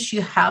niche,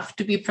 you have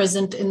to be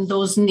present in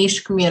those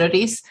niche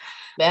communities.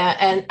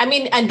 And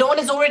Dawn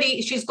is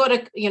already, she's got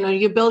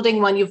you're building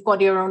one, you've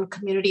got your own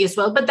community as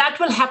well, but that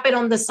will happen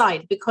on the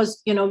side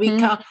because,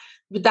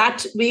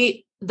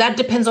 that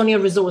depends on your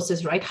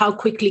resources, right? How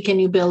quickly can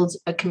you build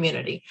a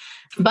community?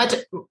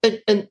 But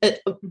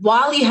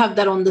while you have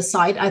that on the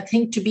side, I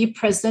think to be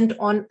present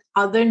on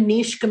other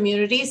niche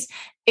communities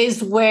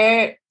is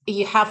where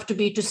you have to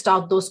be to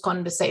start those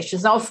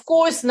conversations. Now, of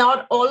course,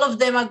 not all of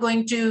them are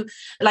going to,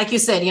 like you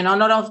said,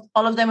 not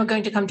all of them are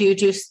going to come to you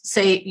to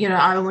say,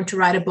 I want to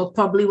write a book,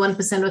 probably 1%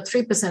 or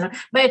 3%,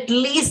 but at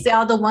least they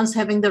are the ones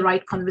having the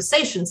right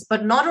conversations.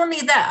 But not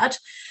only that,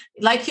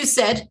 like you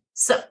said,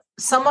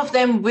 some of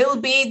them will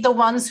be the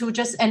ones who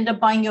just end up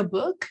buying your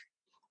book.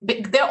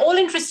 They're all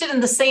interested in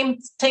the same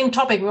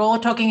topic. We're all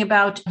talking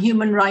about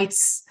human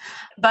rights,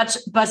 but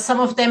some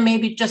of them may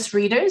be just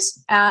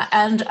readers,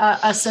 and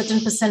a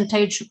certain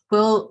percentage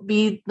will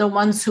be the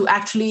ones who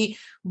actually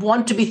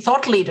want to be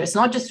thought leaders,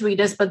 not just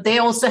readers, but they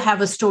also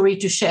have a story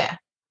to share,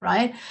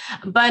 right?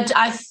 But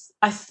I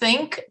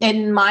think,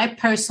 in my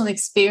personal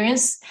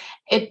experience,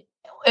 it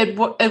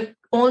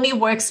only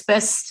works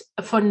best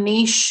for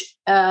niche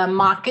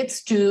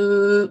markets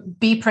to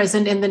be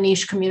present in the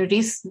niche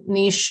communities,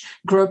 niche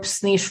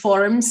groups, niche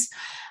forums,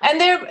 and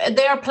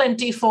there are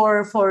plenty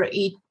for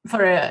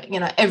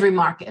every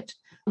market.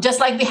 Just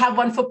like we have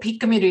one for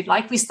peak community,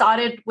 like we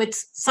started with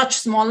such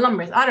small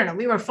numbers. I don't know,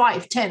 we were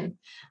 5, 10.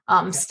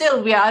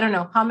 Still, we are, I don't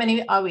know, how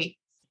many are we?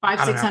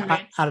 500,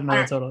 600. I don't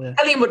know the total. Yeah.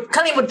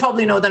 Kaleem would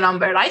probably know the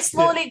number, right?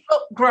 Slowly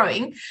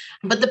growing,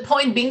 but the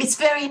point being, it's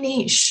very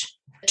niche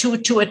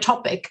to a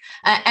topic,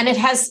 and it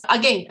has,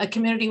 again, a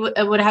community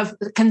would have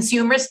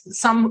consumers.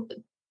 Some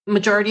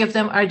majority of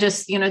them are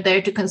just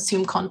there to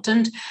consume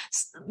content.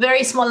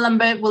 Very small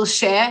number will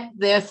share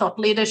their thought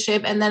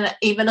leadership, and then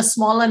even a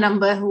smaller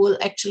number who will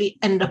actually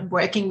end up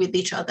working with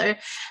each other.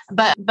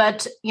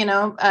 But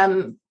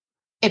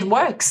it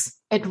works.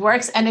 It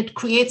works, and it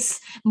creates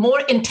more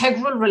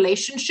integral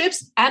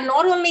relationships. And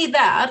not only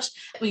that,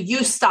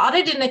 you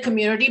started in a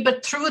community,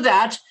 but through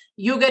that,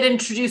 you get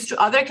introduced to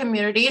other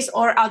communities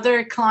or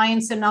other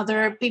clients and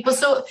other people.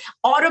 So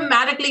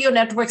automatically your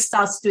network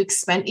starts to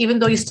expand, even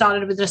though you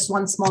started with just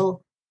one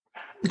small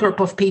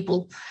group of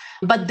people.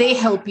 But they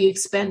help you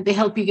expand. They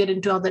help you get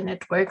into other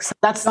networks.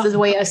 That's the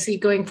way I see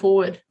going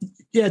forward.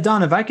 Yeah,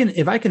 Don, if I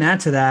can add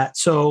to that.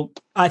 So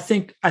I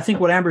think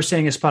what Amber's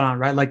saying is spot on,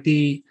 right? Like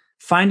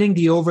finding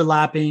the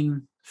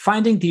overlapping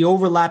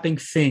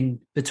thing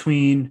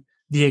between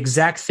the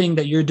exact thing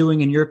that you're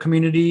doing in your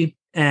community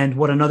and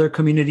what another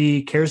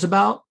community cares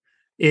about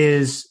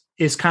is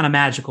kind of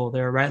magical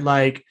there, right?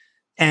 Like,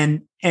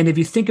 and if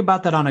you think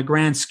about that on a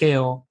grand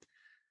scale,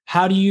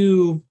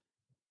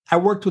 I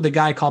worked with a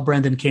guy called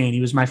Brendan Kane.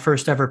 He was my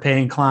first ever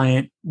paying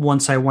client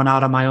once I went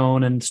out on my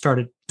own and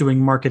started doing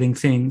marketing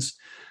things.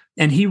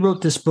 And he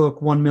wrote this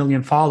book, 1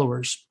 Million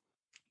Followers.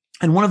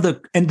 And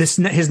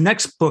his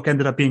next book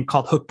ended up being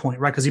called Hook Point,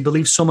 right? Because he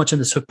believes so much in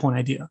this hook point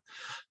idea.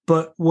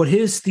 But what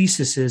his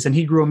thesis is, and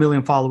he grew 1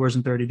 million followers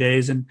in 30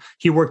 days. And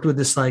he worked with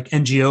this like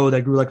NGO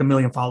that grew like 1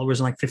 million followers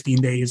in like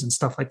 15 days and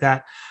stuff like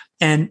that.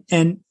 And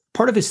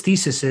part of his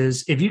thesis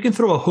is if you can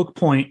throw a hook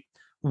point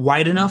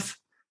wide enough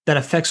that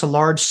affects a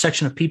large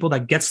section of people,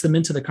 that gets them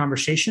into the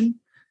conversation,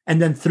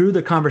 and then through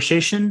the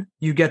conversation,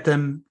 you get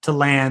them to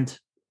land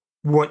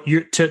what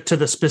you're to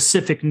the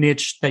specific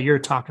niche that you're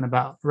talking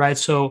about, right?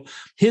 So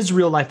his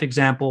real life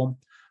example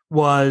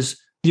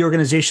was the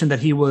organization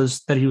that he was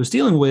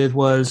dealing with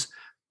was,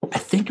 I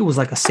think it was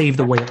like a Save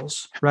the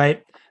Whales,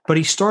 right? But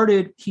he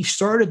started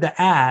the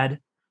ad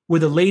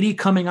with a lady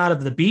coming out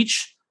of the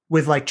beach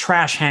with like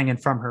trash hanging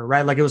from her,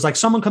 right? Like it was like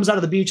someone comes out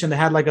of the beach and they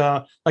had like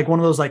one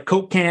of those like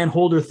Coke can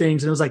holder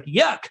things, and it was like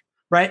yuck,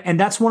 right? And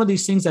that's one of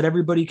these things that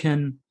everybody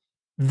can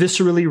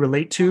viscerally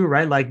relate to,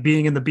 right? Like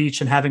being in the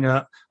beach and having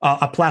a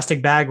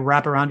plastic bag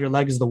wrap around your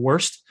leg is the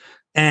worst.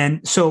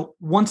 And so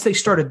once they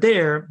started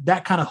there,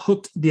 that kind of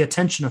hooked the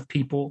attention of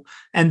people.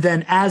 And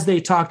then as they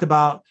talked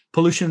about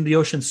pollution in the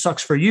ocean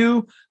sucks for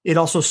you, it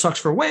also sucks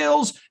for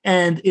whales.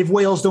 And if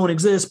whales don't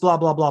exist, blah,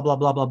 blah, blah, blah,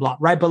 blah, blah, blah,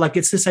 right? But like,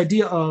 it's this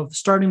idea of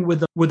starting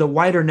with a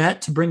wider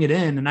net to bring it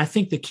in. And I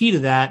think the key to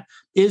that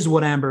is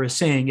what Amber is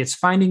saying. It's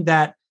finding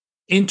that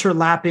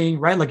interlapping,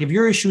 right? Like if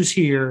your issue is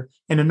here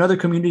and another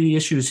community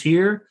issue is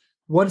here,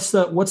 what's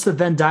the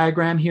Venn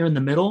diagram here in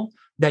the middle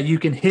that you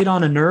can hit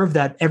on a nerve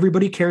that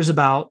everybody cares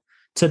about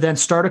to then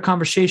start a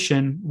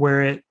conversation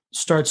where it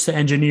starts to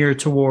engineer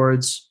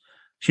towards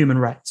human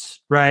rights,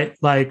 right?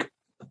 Like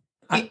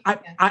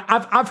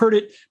I've heard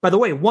it, by the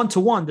way,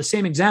 1-to-1, the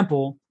same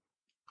example,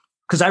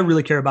 because I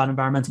really care about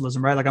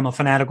environmentalism, right? Like I'm a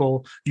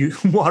fanatical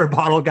water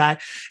bottle guy.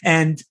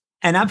 And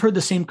I've heard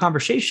the same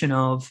conversation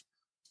of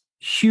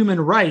human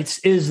rights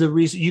is the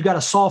reason you got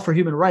to solve for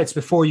human rights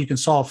before you can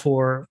solve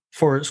for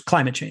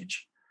climate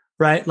change,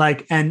 right?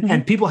 Like,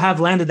 and people have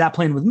landed that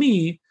plane with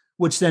me,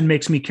 which then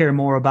makes me care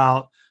more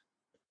about,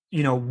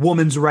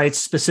 women's rights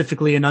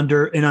specifically in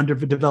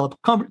underdeveloped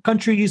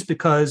countries,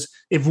 because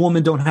if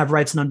women don't have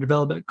rights in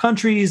underdeveloped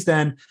countries,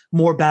 then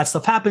more bad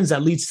stuff happens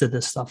that leads to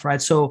this stuff,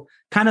 right? So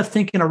kind of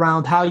thinking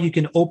around how you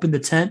can open the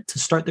tent to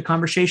start the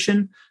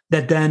conversation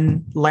that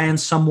then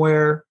lands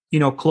somewhere,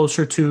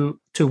 closer to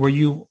where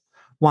you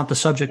want the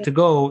subject to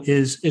go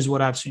is what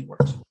I've seen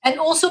works. And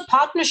also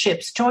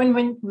partnerships,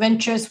 joint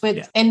ventures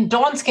with, in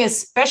Dawn's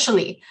case,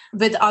 especially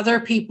with other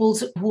people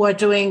who are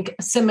doing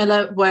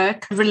similar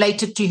work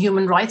related to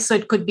human rights. So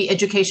it could be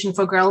education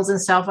for girls and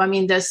stuff. I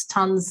mean, there's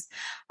tons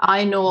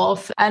I know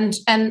of, and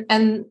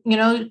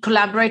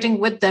collaborating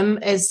with them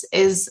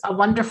is a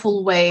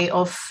wonderful way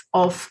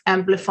of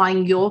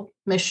amplifying your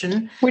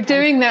mission. We're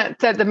doing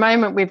that at the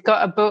moment. We've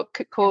got a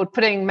book called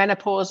Putting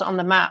Menopause on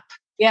the Map.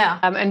 Yeah.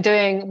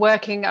 And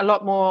working a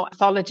lot more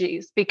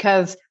anthologies,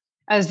 because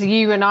as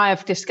you and I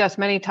have discussed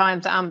many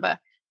times, Amber,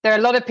 there are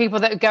a lot of people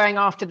that are going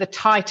after the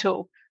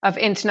title of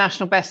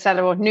international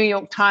bestseller or New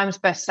York Times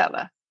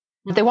bestseller.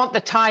 Mm-hmm. They want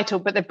the title,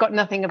 but they've got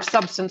nothing of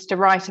substance to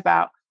write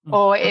about,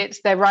 or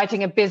they're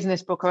writing a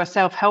business book or a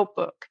self-help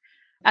book.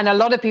 And a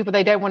lot of people,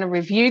 they don't want to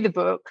review the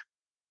book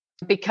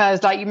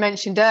because, like you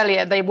mentioned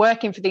earlier, they're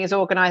working for these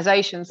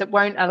organizations that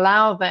won't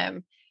allow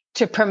them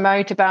to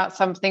promote about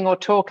something or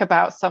talk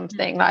about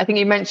something. Like I think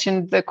you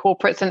mentioned the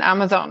corporates and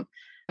Amazon.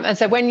 And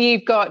so when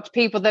you've got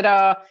people that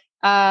are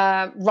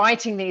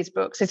writing these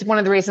books, it's one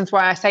of the reasons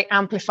why I say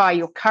amplify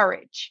your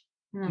courage.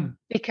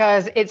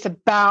 Because it's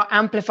about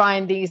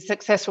amplifying these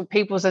successful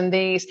peoples and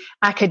these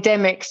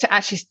academics to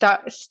actually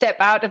step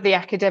out of the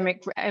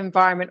academic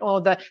environment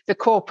or the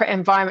corporate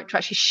environment to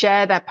actually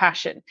share their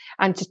passion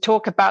and to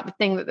talk about the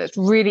thing that's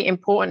really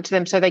important to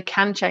them so they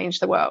can change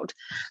the world.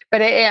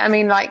 But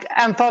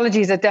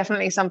anthologies are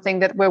definitely something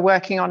that we're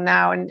working on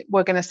now, and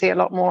we're going to see a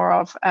lot more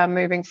of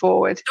moving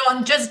forward.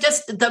 Dawn, just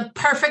the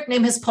perfect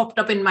name has popped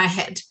up in my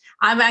head.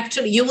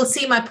 You will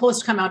see my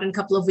post come out in a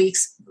couple of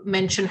weeks,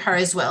 mention her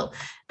as well.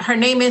 Her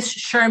name is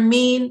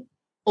Sharmeen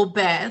Obed.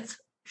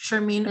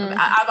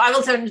 I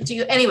will send it to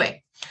you.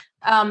 Anyway,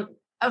 a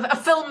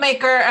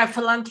filmmaker, a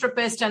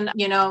philanthropist, and,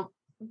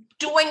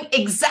 doing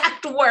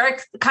exact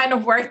work, the kind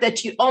of work that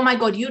oh my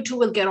God, you two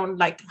will get on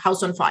like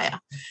house on fire.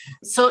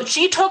 So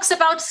she talks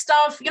about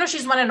stuff,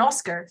 she's won an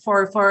Oscar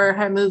for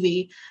her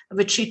movie,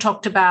 which she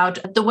talked about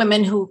the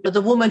woman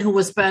who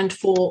was burned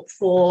for,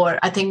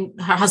 I think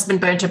her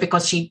husband burned her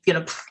because she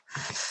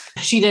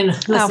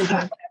didn't listen to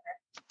her.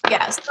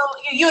 Yeah. So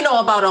you know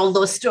about all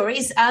those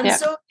stories. And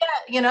so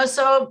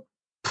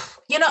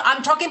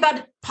I'm talking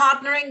about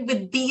partnering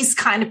with these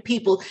kind of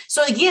people.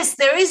 So yes,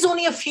 there is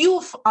only a few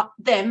of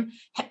them,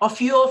 a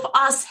few of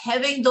us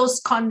having those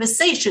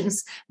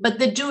conversations, but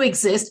they do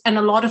exist. And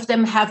a lot of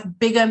them have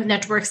bigger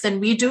networks than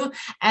we do.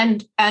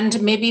 And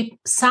maybe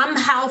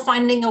somehow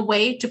finding a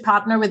way to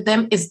partner with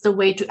them is the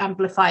way to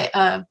amplify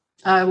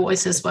our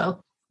voice as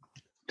well.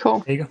 Cool.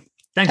 There you go.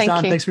 Thanks,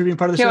 Dawn. Thanks for being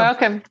part of the show. You're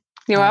welcome.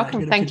 You're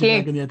welcome. Thank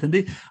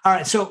you. All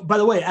right. So by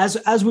the way,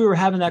 as we were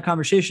having that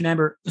conversation,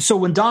 Amber, so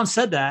when Dawn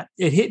said that,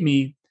 it hit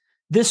me,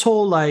 this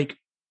whole like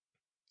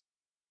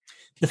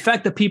the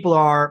fact that people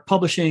are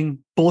publishing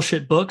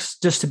bullshit books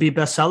just to be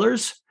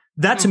bestsellers,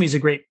 that to me is a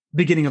great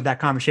beginning of that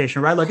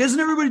conversation, right? Like, isn't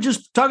everybody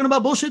just talking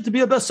about bullshit to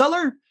be a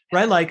bestseller?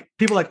 Right? Like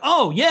people are like,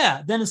 oh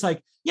yeah. Then it's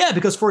like, yeah,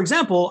 because for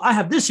example, I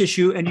have this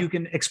issue and you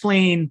can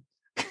explain,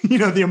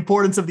 the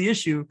importance of the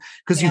issue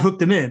because you hooked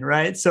them in.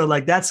 Right. So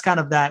like, that's kind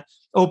of that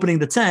opening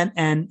the tent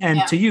and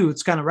to you,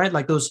 it's kind of right.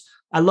 Like those,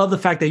 I love the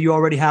fact that you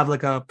already have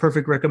like a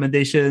perfect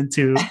recommendation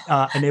to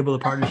enable the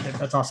partnership.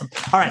 That's awesome.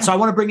 All right. So I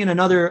want to bring in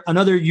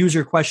another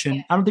user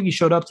question. I don't think he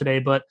showed up today,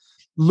 but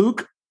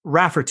Luke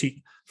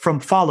Rafferty from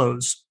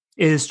Follows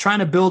is trying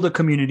to build a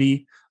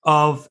community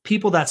of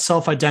people that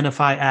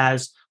self-identify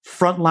as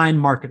frontline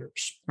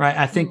marketers, right?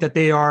 I think that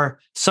they are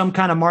some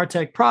kind of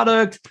MarTech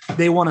product.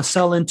 They want to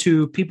sell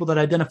into people that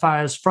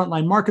identify as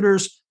frontline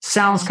marketers.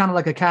 Sounds kind of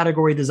like a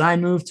category design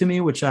move to me,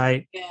 which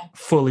I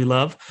fully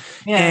love.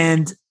 Yeah.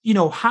 And,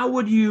 how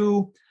would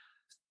you,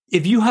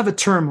 if you have a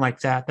term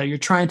like that you're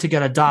trying to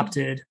get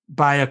adopted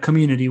by a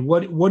community,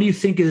 what do you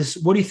think is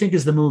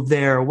the move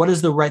there? What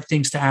is the right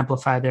things to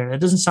amplify there? It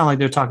doesn't sound like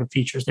they're talking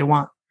features. They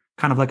want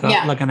kind of like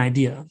like an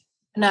idea.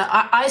 Now,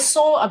 I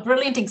saw a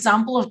brilliant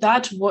example of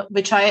that,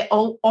 which I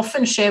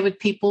often share with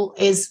people,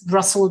 is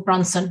Russell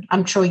Brunson.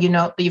 I'm sure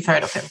you've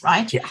heard of him,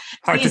 right? Yeah,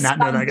 hard to not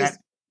know that guy.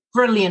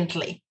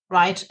 Brilliantly,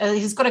 right?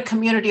 He's got a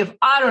community of,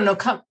 I don't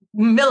know,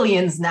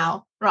 millions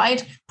now,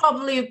 right?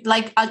 Probably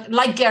like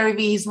Gary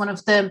Vee, he's one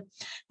of the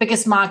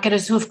biggest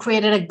marketers who have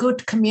created a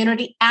good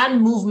community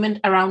and movement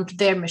around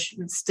their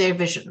missions, their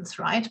visions,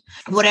 right?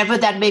 Whatever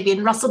that may be.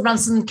 In Russell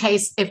Brunson's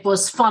case, it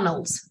was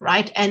funnels,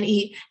 right? And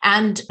he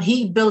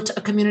built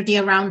a community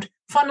around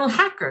funnel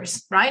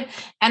hackers, right?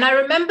 And I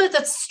remember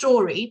that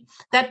story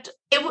that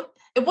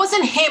it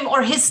wasn't him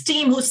or his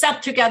team who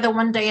sat together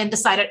one day and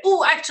decided,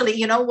 oh, actually,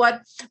 you know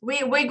what?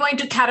 We're going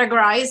to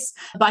categorize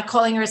by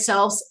calling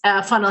ourselves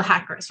funnel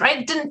hackers,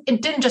 right?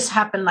 It didn't just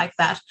happen like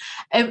that.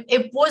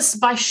 It was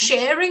by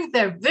sharing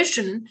their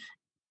vision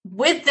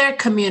with their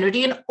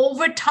community. And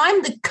over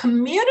time, the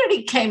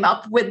community came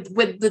up with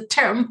the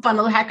term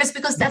funnel hackers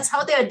because that's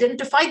how they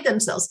identified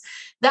themselves.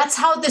 That's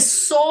how they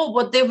saw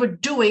what they were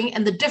doing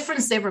and the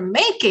difference they were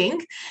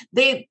making.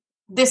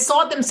 They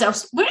saw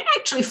themselves, we're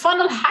actually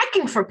funnel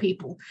hacking for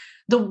people.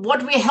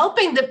 What we're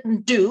helping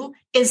them do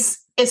is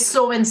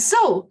so and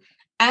so.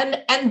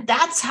 And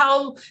that's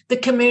how the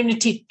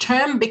community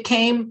term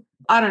became,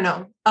 I don't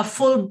know, a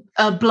full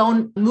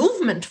blown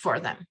movement for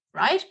them,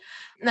 right?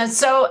 And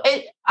so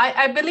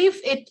I believe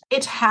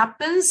it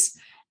happens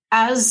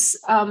as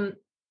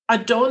I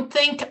don't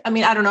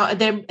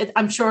know.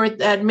 I'm sure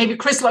that maybe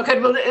Chris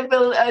Lockhart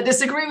will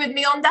disagree with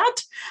me on that,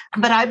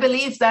 but I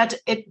believe that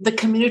the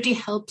community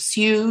helps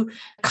you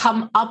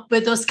come up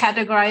with those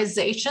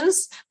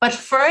categorizations. But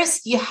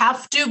first, you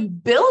have to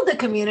build a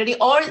community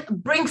or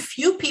bring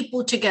few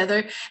people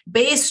together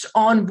based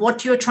on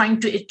what you're trying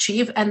to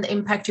achieve and the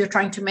impact you're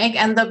trying to make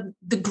and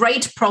the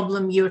great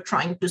problem you're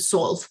trying to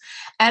solve.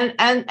 And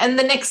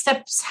the next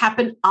steps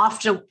happen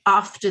after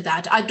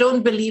that. I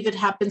don't believe it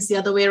happens the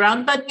other way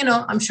around, but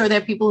I'm sure there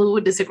are people who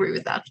would disagree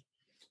with that.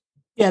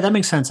 Yeah, that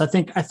makes sense. I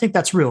think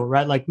that's real,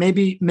 right? Like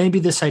maybe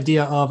this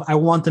idea of I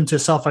want them to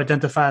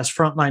self-identify as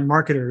frontline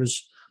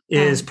marketers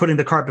is putting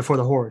the cart before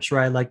the horse,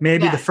 right? Like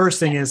maybe the first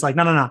thing is like,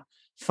 no.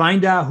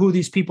 Find out who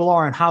these people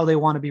are and how they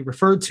want to be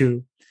referred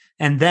to.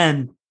 And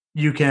then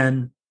you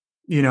can,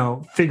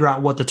 figure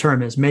out what the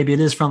term is. Maybe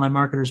it is frontline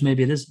marketers,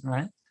 maybe it isn't,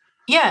 right?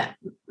 Yeah,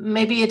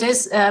 maybe it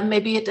is,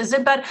 maybe it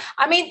isn't. But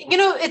I mean,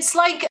 it's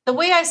like the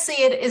way I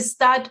see it is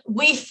that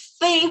we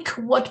think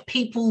what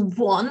people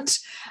want,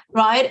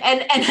 right?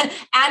 And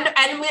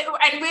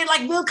we're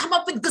like, we'll come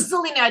up with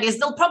gazillion ideas.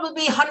 There'll probably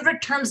be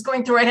 100 terms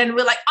going through it, and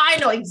we're like, I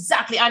know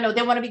exactly. I know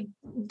they want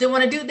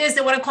to do this,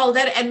 they want to call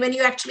that. And when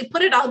you actually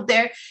put it out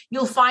there,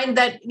 you'll find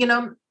that you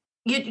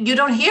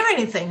don't hear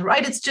anything,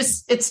 right? It's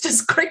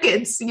just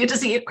crickets. You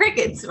just hear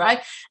crickets, right?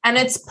 And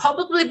it's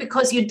probably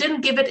because you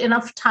didn't give it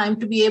enough time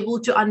to be able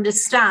to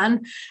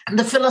understand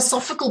the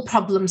philosophical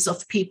problems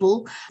of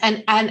people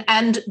and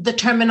the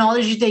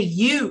terminology they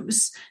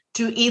use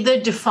to either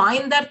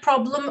define that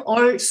problem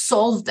or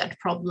solve that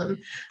problem.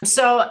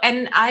 So,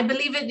 and I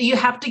believe you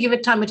have to give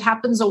it time. It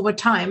happens over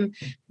time,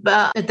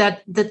 but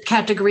that the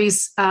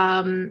categories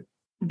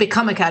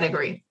become a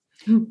category.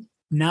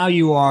 Now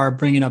you are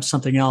bringing up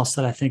something else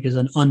that I think is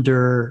an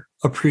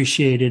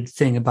underappreciated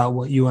thing about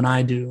what you and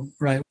I do,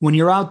 right? When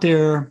you're out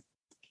there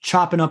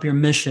chopping up your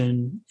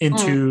mission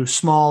into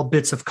small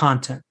bits of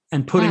content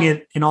and putting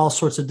it in all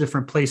sorts of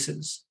different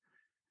places,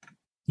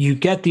 you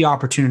get the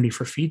opportunity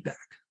for feedback,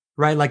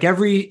 right? Like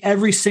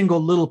every single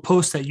little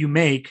post that you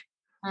make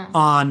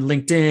on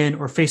LinkedIn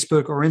or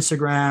Facebook or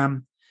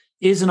Instagram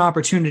is an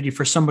opportunity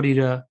for somebody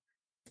to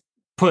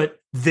put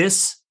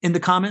this in the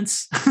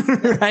comments,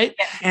 right?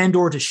 And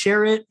or to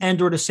share it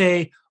and or to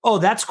say, oh,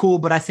 that's cool,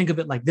 but I think of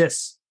it like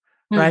this,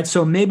 right?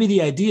 So maybe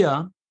the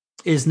idea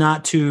is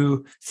not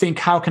to think,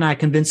 how can I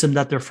convince them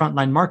that they're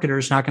frontline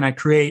marketers? How can I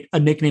create a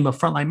nickname of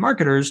frontline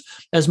marketers,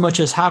 as much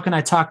as how can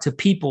I talk to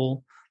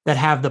people that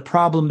have the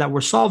problem that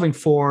we're solving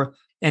for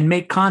and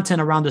make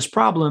content around this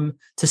problem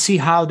to see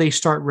how they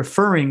start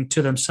referring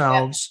to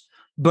themselves.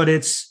 But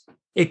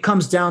it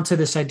comes down to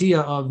this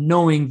idea of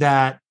knowing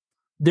that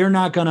they're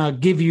not going to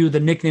give you the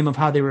nickname of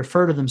how they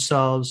refer to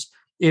themselves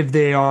if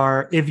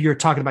you're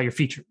talking about your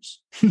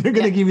features. They're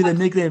going to give you the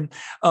nickname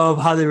of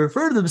how they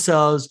refer to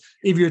themselves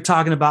if you're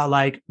talking about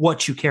like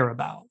what you care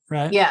about,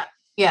 right?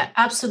 Yeah,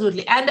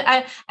 absolutely.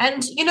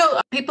 And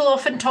people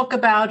often talk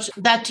about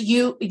that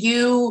you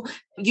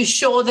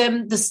show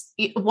them this,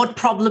 what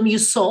problem you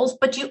solve,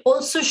 but you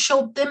also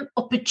show them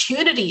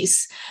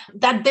opportunities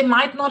that they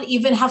might not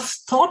even have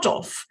thought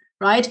of.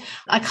 Right.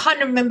 I can't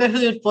remember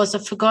who it was.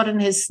 I've forgotten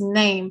his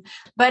name.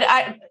 But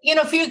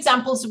a few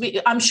examples.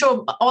 I'm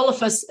sure all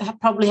of us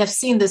probably have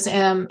seen this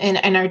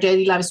in our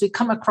daily lives. We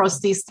come across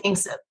these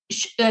things.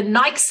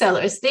 Nike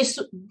sellers,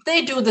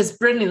 they do this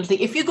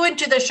brilliantly. If you go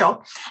into the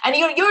shop and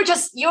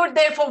you're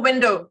there for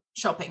window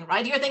shopping,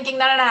 right? You're thinking,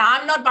 no,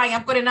 I'm not buying.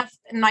 I've got enough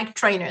Nike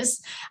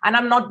trainers, and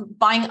I'm not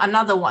buying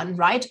another one,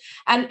 right?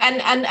 And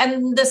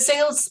the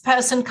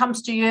salesperson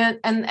comes to you,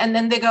 and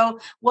then they go,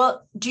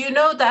 well, do you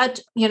know that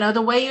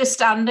the way you're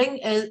standing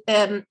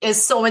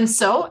is so and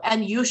so,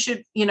 and you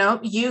should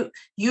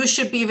you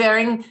should be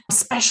wearing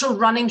special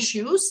running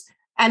shoes.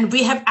 And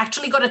we have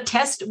actually got a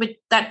test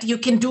that you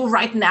can do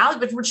right now,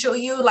 which will show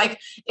you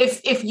like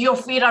if your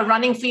feet are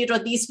running feet or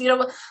these feet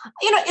are,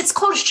 it's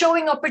called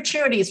showing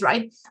opportunities,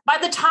 right? By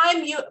the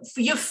time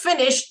you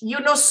finish, you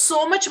know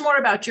so much more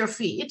about your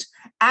feet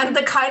and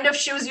the kind of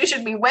shoes you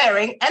should be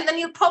wearing. And then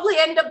you probably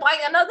end up buying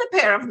another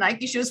pair of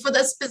Nike shoes for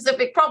that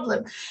specific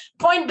problem.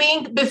 Point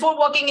being, before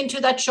walking into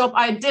that shop,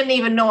 I didn't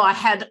even know I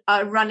had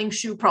a running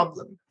shoe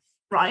problem,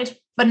 right?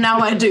 But now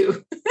I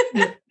do.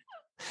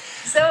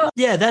 So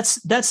yeah, that's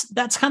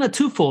kind of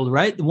twofold,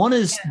 right? One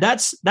is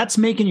that's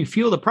making you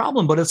feel the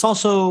problem, but it's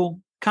also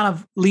kind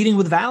of leading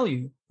with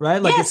value,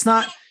 right? Like it's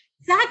not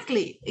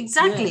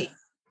exactly.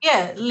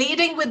 Yeah,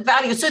 leading with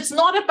value. So it's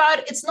not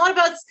about it's not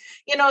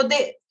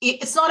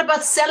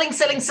about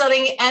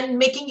selling and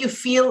making you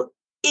feel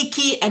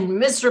icky and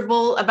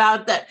miserable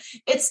about that.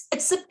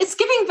 It's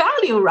giving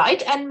value,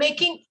 right? And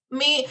making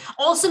me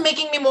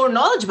more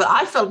knowledgeable.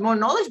 I felt more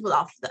knowledgeable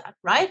after that,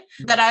 right?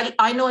 That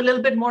I know a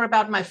little bit more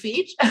about my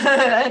feet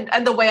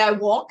and the way I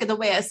walk and the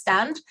way I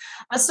stand.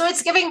 So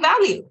it's giving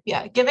value.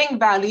 Yeah, giving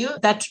value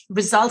that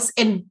results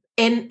in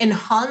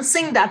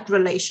enhancing that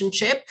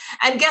relationship.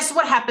 And guess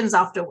what happens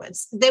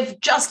afterwards? They've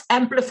just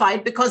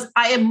amplified, because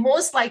I am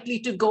most likely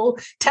to go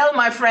tell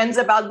my friends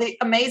about the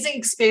amazing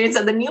experience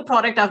and the new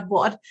product I've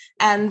bought,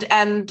 and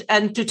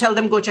to tell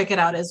them go check it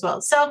out as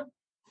well. So,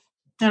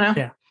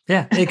 Yeah.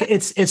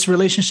 It's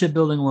relationship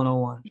building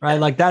 101, right?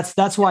 Like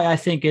that's why I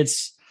think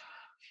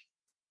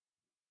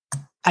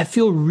I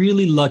feel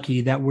really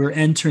lucky that we're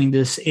entering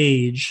this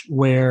age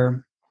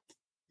where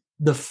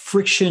the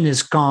friction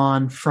is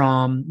gone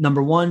from,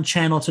 number one,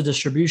 channel to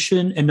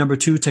distribution, and number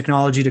two,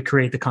 technology to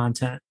create the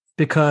content,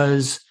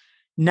 because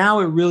now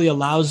it really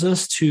allows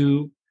us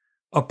to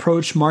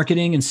approach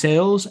marketing and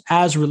sales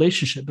as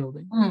relationship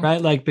building,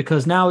 right? Like,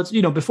 because now it's,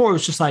 before it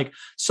was just like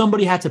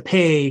somebody had to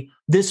pay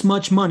this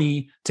much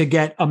money to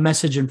get a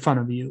message in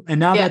front of you. And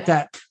now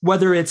that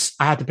whether it's,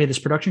 I have to pay this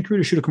production crew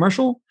to shoot a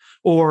commercial,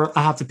 or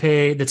I have to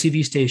pay the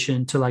TV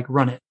station to like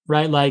run it,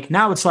 right? Like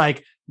now it's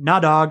like,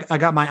 nah, dog, I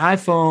got my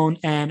iPhone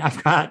and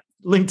I've got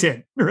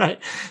LinkedIn, right?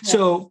 Yeah.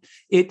 So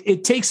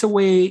it takes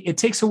away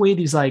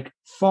these like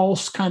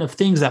false kind of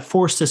things that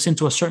forced us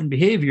into a certain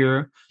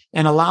behavior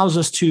and allows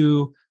us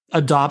to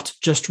adopt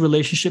just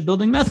relationship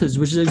building methods,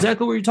 which is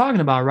exactly what you're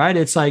talking about, right?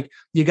 It's like,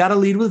 you got to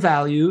lead with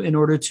value in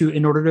order to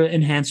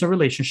enhance a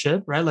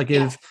relationship, right? Like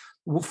if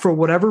for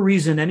whatever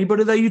reason,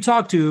 anybody that you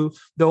talk to,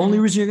 the only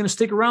reason you're going to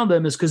stick around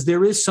them is because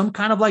there is some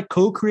kind of like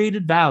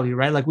co-created value,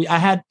 right? Like I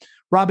had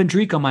Robin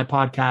Dreek on my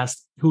podcast,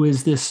 who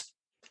is this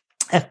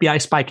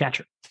FBI spy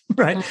catcher,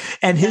 right?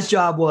 And his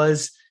job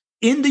was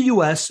in the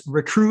US,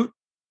 recruit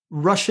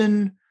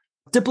Russian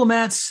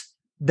diplomats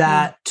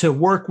to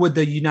work with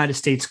the United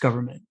States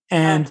government.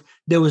 And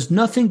there was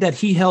nothing that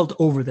he held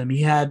over them.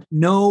 He had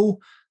no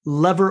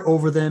lever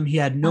over them. He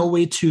had no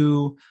way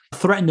to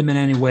threaten them in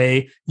any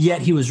way.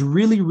 Yet he was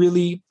really,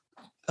 really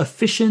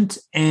efficient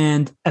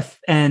and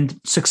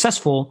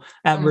successful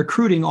at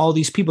recruiting all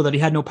these people that he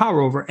had no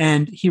power over.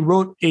 And he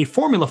wrote a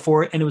formula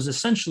for it. And it was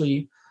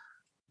essentially,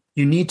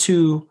 you need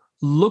to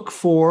look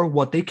for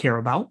what they care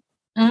about,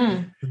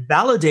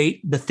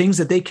 validate the things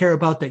that they care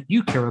about that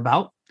you care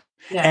about,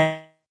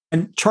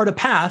 and chart a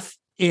path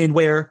in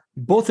where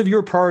both of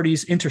your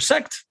priorities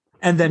intersect,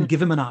 and then give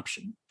them an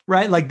option,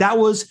 right? Like that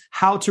was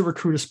how to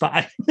recruit a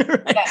spy.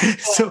 Right? Yeah.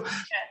 So,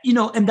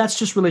 and that's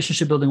just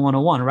relationship building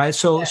 101, right?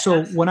 So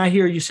when I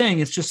hear you saying,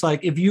 it's just like,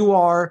 if you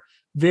are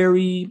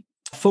very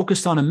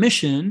focused on a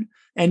mission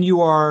and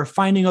you are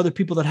finding other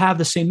people that have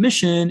the same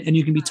mission and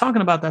you can be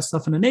talking about that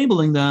stuff and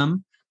enabling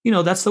them,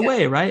 that's the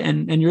way, right?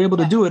 And you're able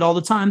to do it all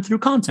the time through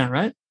content,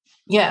 right?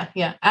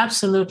 Yeah,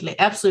 absolutely.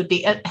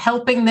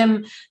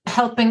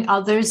 Helping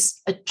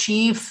others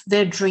achieve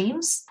their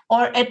dreams,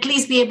 or at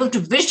least be able to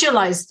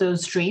visualize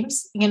those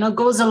dreams,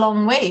 goes a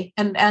long way.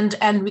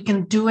 And we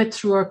can do it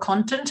through our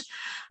content.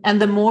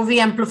 And the more we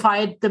amplify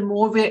it, the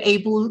more we're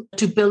able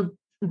to build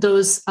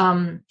those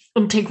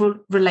integral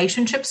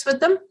relationships with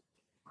them.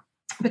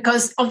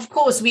 Because of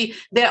course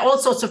there are all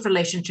sorts of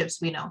relationships,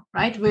 we know,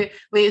 right?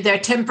 There are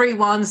temporary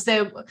ones.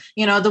 They're,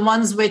 the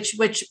ones which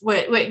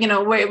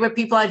where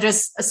people are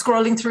just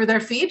scrolling through their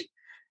feed.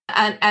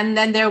 And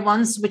then there are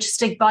ones which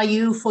stick by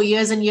you for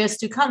years and years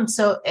to come.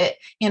 So,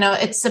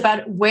 it's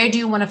about where do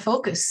you want to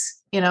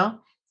focus,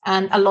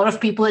 and a lot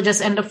of people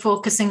just end up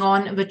focusing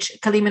on, which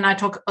Kaleem and I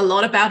talk a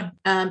lot about,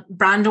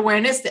 brand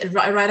awareness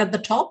right at the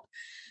top.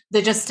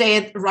 They just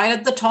stay right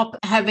at the top,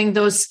 having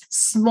those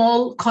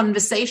small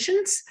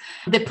conversations.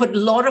 They put a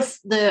lot of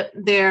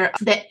their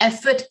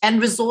effort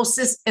and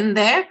resources in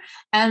there.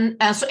 And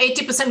so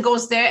 80%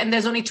 goes there, and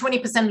there's only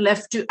 20%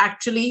 left to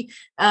actually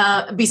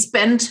be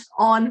spent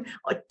on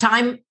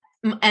time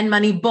and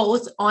money,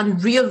 both on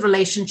real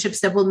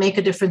relationships that will make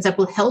a difference, that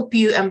will help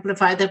you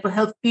amplify, that will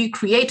help you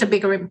create a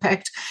bigger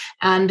impact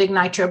and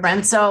ignite your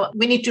brand. So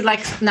we need to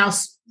now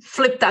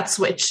flip that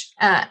switch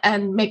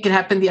and make it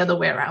happen the other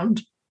way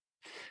around.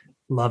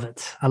 Love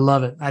it. I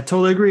love it. I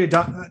totally agree.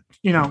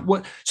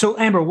 So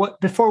Amber,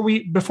 before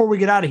we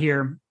get out of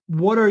here,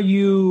 what do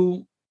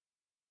you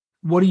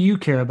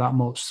care about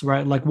most,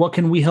 right? Like, what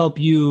can we help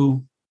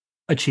you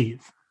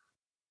achieve?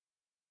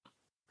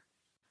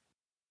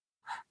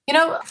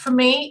 For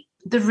me,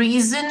 the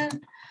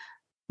reason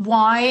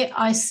why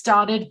I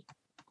started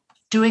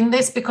doing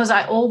this, because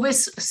I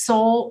always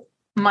saw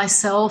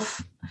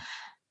myself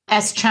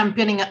as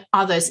championing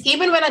others,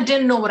 even when I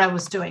didn't know what I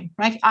was doing,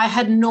 right? I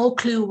had no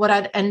clue what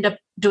I'd end up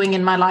doing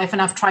in my life,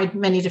 and I've tried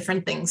many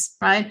different things,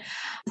 right?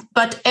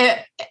 But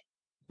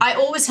I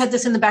always had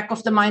this in the back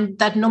of the mind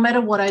that no matter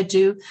what I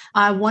do,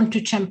 I want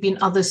to champion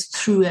others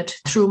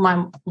through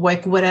my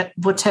work,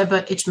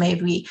 whatever it may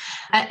be.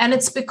 And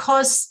it's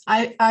because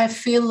I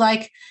feel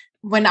like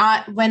when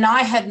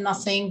I had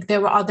nothing,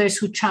 there were others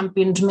who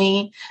championed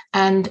me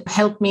and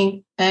helped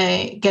me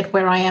get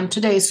where I am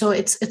today. So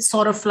it's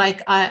sort of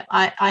like I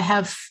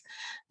have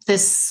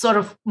this sort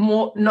of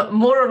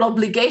moral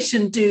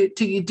obligation to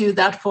do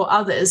that for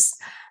others,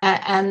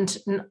 and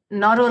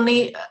not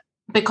only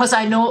because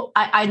I know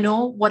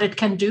what it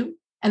can do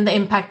and the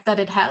impact that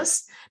it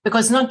has.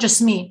 Because not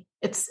just me,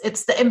 it's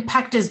the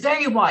impact is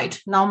very wide.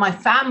 Now my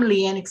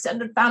family and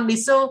extended family.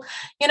 So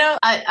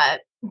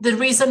the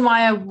reason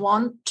why I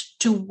want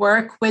to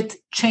work with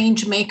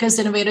change makers,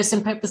 innovators,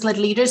 and purpose-led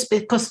leaders,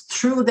 because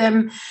through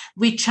them,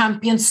 we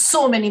champion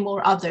so many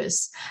more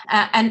others.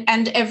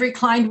 And every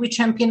client we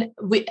champion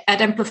at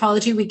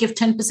Amplifology, we give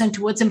 10%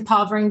 towards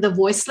empowering the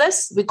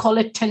voiceless. We call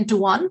it 10 to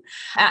 1.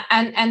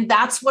 And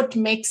that's what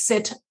makes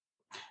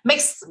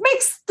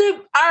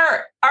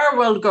our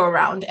world go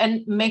around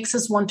and makes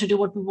us want to do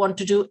what we want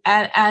to do.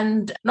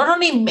 And not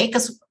only make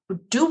us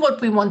do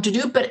what we want to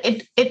do, but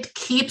it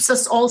keeps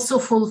us also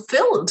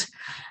fulfilled,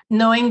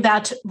 knowing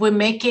that we're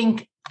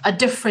making a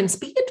difference,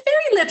 be it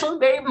very little,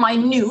 very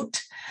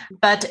minute,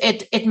 but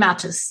it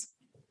matters.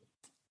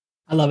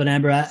 I love it,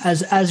 Amber.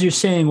 As you're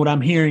saying, what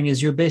I'm hearing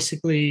is you're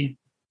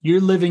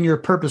living your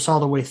purpose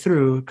all the way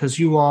through, because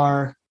you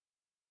are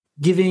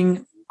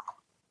giving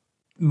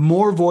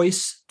more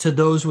voice to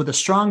those with a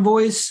strong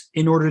voice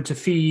in order to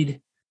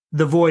feed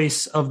the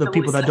voice of the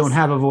people that don't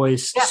have a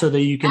voice, so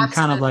that you can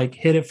kind of like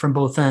hit it from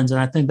both ends. And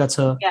I think that's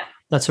a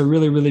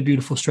really, really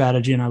beautiful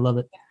strategy, and I love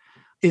it.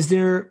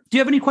 Do you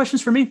have any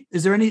questions for me?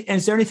 Is there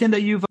anything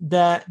that you've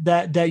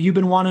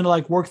been wanting to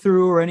like work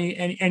through, or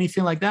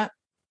anything like that?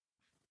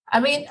 I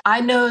mean,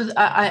 I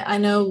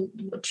know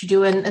what you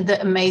do and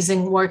the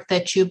amazing work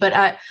that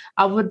but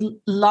I would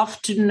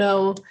love to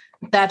know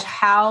that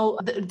how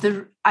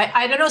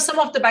I don't know some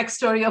of the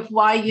backstory of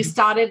why you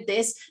started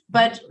this,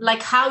 but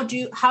like how do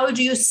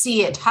you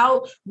see it?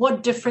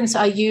 What difference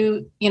are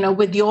you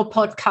with your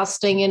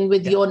podcasting and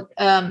with your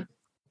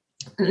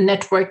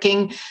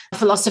networking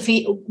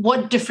philosophy?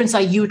 What difference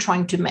are you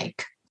trying to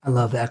make? I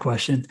love that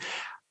question.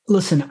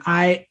 Listen,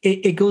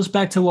 it goes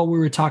back to what we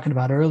were talking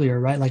about earlier,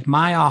 right? Like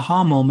my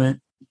aha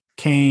moment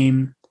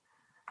came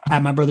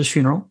at my brother's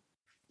funeral.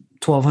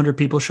 1,200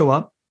 people show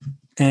up,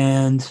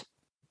 and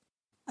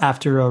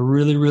after a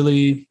really,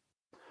 really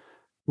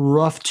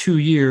rough 2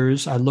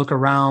 years, I look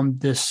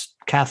around this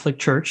Catholic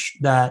church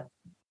that,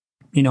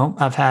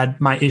 I've had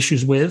my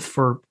issues with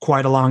for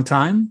quite a long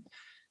time.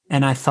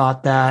 And I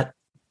thought that,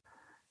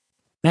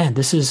 man,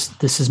 this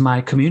is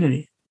my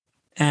community.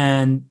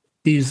 And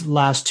these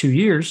last 2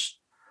 years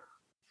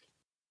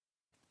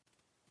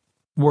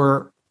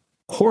were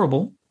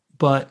horrible,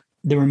 but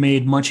they were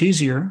made much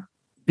easier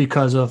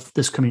because of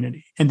this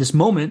community. And this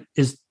moment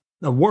is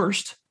the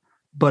worst,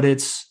 but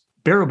it's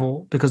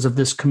bearable because of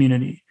this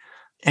community.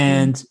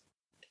 And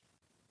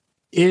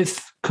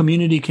if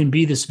community can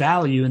be this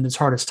value in this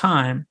hardest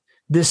time,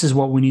 this is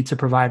what we need to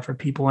provide for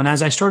people. And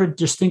as I started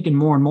just thinking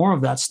more and more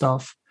of that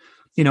stuff,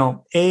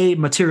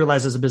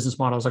 materialized as a business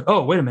model. I was like,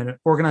 oh, wait a minute.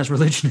 Organized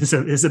religion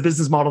is a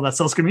business model that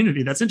sells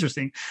community. That's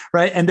interesting.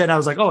 Right. And then I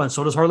was like, oh, and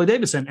so does Harley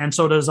Davidson. And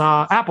so does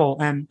Apple.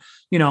 And,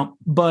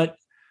 but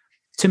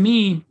to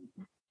me,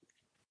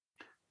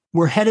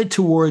 we're headed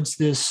towards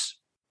this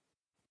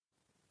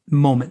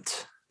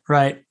moment,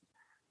 right?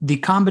 The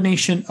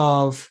combination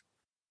of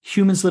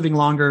humans living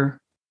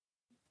longer,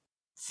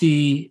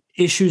 the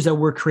issues that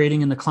we're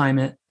creating in the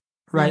climate,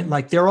 right?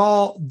 Like they're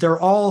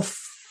all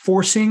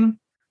forcing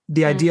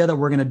the idea that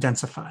we're going to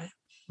densify,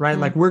 right?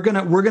 Like we're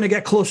going to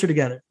get closer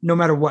together no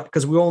matter what,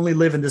 because we only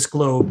live in this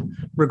globe,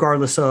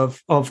 regardless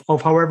of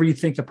however you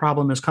think the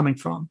problem is coming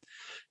from.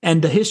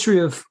 And the history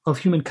of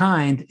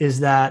humankind is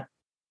that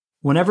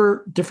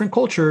whenever different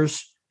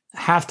cultures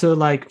have to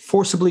like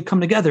forcibly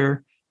come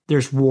together,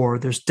 there's war,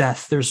 there's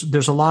death,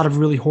 there's a lot of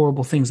really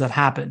horrible things that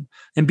happen.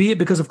 And be it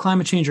because of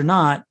climate change or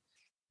not,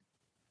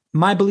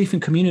 my belief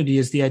in community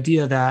is the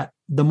idea that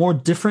the more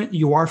different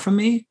you are from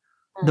me,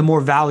 the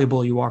more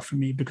valuable you are for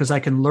me, because I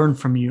can learn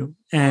from you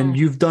and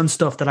you've done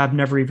stuff that I've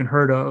never even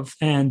heard of.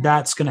 And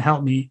that's going to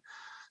help me.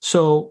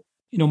 So,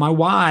 my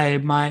why,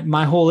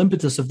 my whole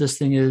impetus of this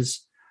thing is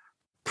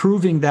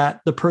proving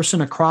that the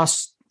person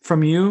across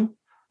from you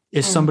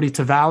is somebody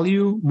to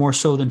value more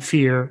so than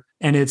fear.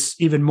 And it's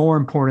even more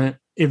important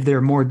if they're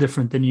more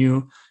different than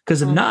you,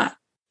 because if not,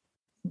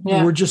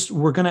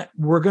 we're going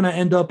to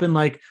end up in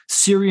like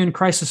Syrian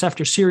crisis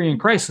after Syrian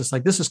crisis.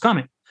 Like this is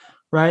coming.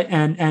 Right.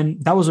 And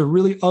that was a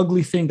really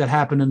ugly thing that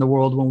happened in the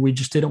world when we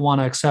just didn't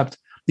want to accept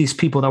these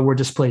people that were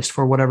displaced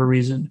for whatever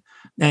reason.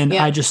 And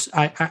I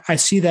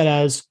see that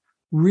as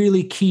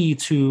really key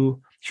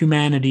to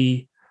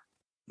humanity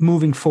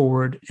moving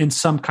forward in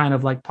some kind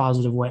of like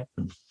positive way.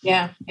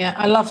 Yeah.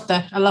 I love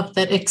that.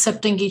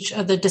 Accepting each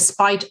other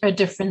despite our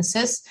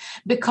differences,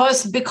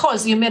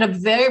 because you made a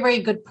very, very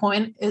good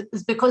point,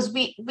 is because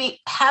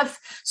we have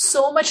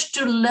so much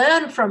to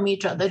learn from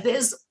each other.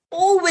 There's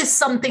always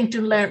something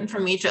to learn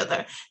from each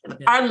other. Yeah.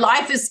 Our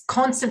life is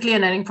constantly a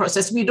learning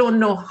process. We don't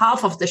know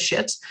half of the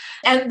shit.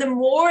 And the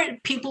more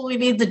people we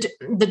meet,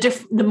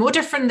 the more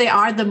different they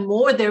are, the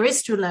more there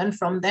is to learn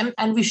from them.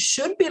 And we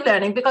should be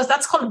learning, because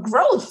that's called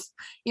growth,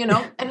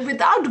 and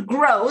without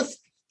growth,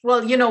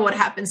 well, you know what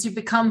happens. You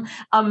become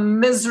a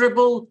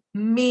miserable,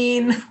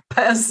 mean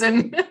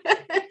person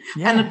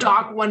and a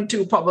dark one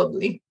too,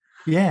 probably.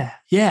 Yeah.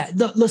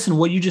 Listen,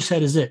 what you just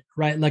said is it,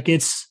 right? Like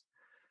it's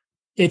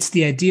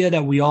the idea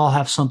that we all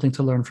have something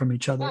to learn from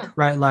each other,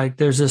 right? Like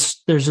there's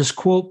this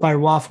quote by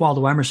Ralph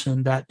Waldo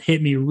Emerson that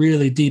hit me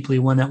really deeply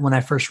when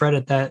I first read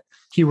it, that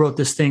he wrote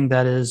this thing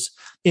that is,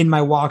 in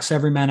my walks,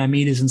 every man I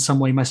meet is in some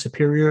way my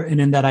superior, and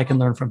in that I can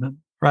learn from him,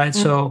 right?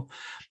 So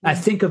I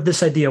think of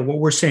this idea, what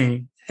we're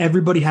saying,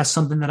 everybody has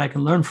something that I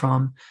can learn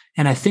from.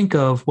 And I think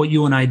of what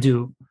you and I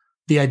do,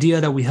 the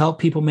idea that we help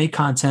people make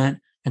content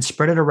and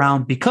spread it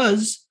around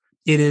because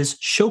it is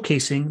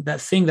showcasing that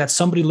thing that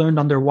somebody learned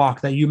on their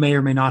walk that you may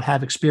or may not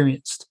have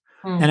experienced.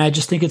 And I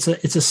just think it's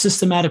a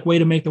systematic way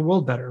to make the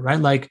world better, right?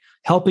 Like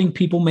helping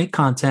people make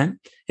content.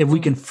 If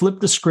we can flip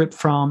the script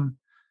from,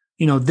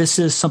 this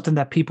is something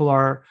that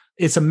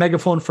it's a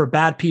megaphone for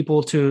bad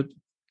people to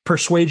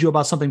persuade you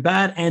about something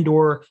bad and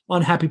or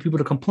unhappy people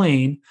to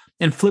complain,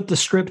 and flip the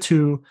script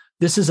to,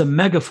 this is a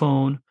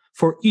megaphone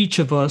for each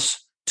of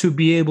us to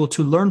be able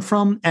to learn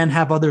from and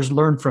have others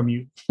learn from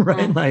you,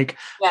 right?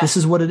 This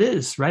is what it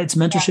is, right? It's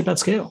mentorship at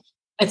scale.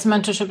 It's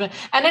mentorship.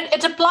 And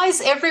it applies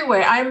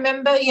everywhere. I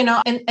remember,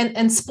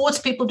 in sports,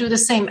 people do the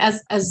same.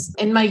 As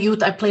in my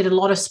youth, I played a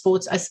lot of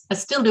sports. I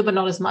still do, but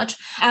not as much.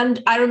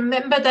 And I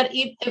remember that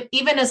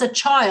even as a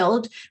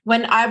child,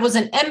 when I was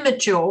an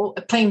amateur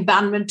playing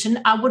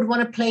badminton, I would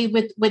want to play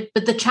with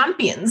the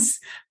champions,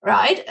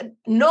 right?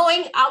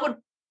 Knowing I would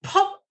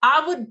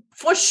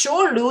for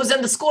sure lose,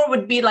 and the score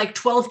would be like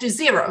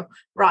 12-0,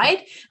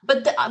 right?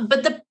 But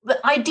the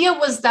idea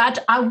was that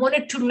I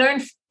wanted to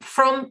learn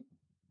from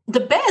the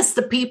best,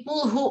 the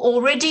people who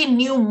already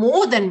knew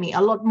more than me,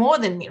 a lot more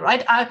than me,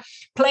 right?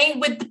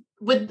 Playing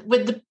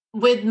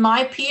with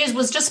my peers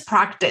was just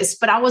practice,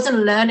 but I wasn't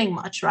learning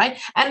much, right?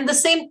 And the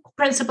same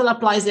principle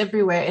applies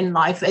everywhere in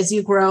life as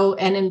you grow,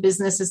 and in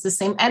business is the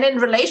same, and in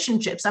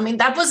relationships. I mean,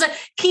 that was a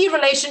key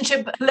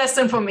relationship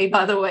lesson for me,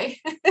 by the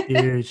way.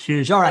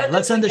 Huge. All right,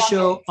 let's end the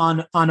show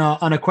on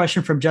a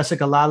question from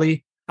Jessica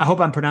Lally. I hope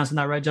I'm pronouncing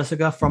that right,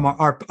 Jessica, from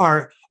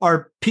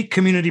our Peak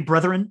community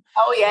brethren.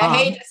 Oh, yeah.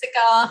 Hey,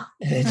 Jessica.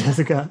 Hey,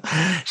 Jessica.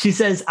 She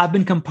says, I've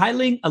been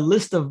compiling a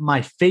list of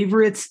my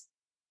favorite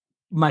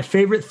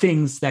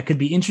things that could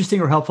be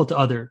interesting or helpful to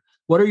others.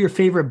 What are your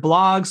favorite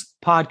blogs,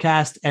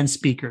 podcasts, and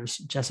speakers?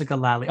 Jessica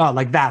Lally. Oh,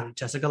 like Valley,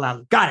 Jessica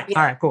Lally. Got it. Yeah.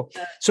 All right, cool.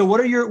 So what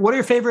are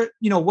your favorite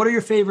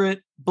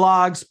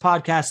blogs,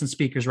 podcasts, and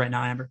speakers right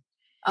now, Amber?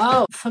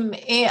 Oh, for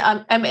me,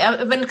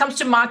 when it comes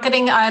to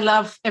marketing, I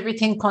love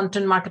everything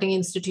Content Marketing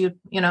Institute,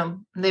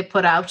 they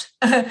put out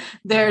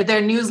their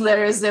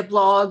newsletters, their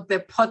blog, their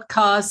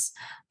podcasts.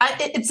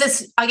 It's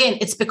just, again,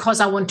 it's because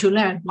I want to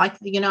learn. Like,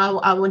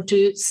 I want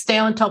to stay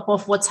on top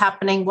of what's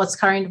happening, what's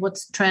current,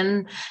 what's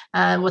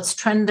what's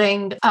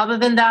trending. Other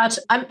than that,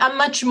 I'm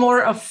much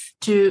more of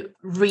to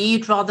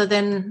read rather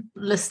than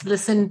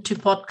listen to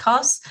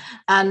podcasts.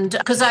 And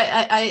because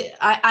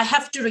I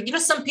have to read,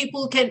 some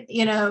people can,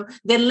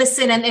 they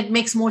listen and it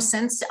makes more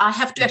sense. I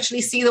have to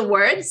actually see the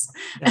words,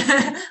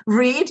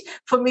 read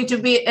for me to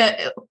be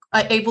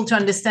able to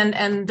understand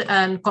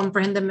and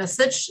comprehend the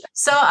message.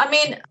 So,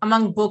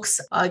 among books,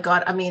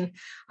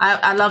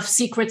 I love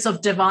Secrets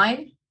of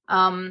Divine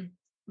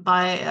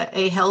by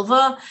A.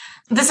 Helva.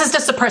 This is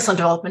just a personal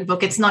development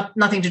book. It's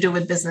nothing to do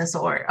with business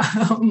or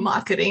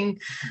marketing.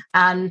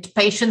 And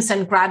Patience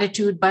and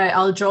Gratitude by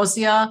Al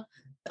Jozia.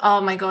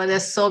 Oh my God,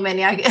 there's so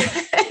many.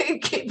 I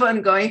keep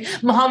on going.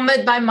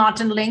 Muhammad by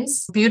Martin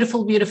Lings.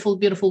 Beautiful, beautiful,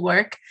 beautiful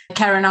work.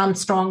 Karen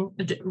Armstrong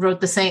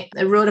wrote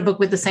a book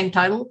with the same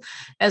title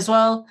as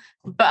well.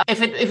 But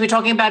if we're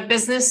talking about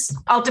business,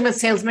 Ultimate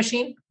Sales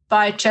Machine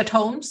by Chet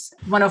Holmes,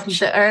 one of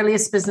the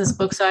earliest business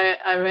books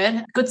I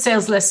read. Good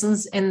sales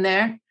lessons in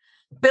there.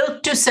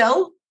 Built to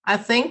Sell, I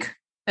think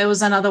there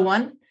was another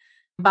one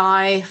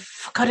by,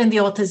 forgotten the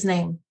author's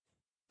name.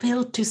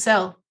 Built to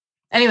Sell.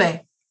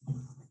 Anyway.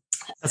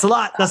 That's a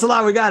lot.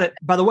 We got it.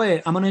 By the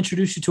way, I'm going to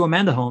introduce you to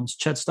Amanda Holmes,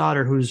 Chet's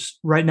daughter, who's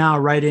right now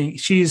writing.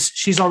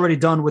 She's already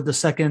done with the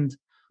second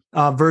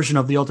version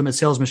of the Ultimate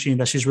Sales Machine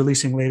that she's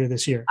releasing later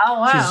this year. Oh,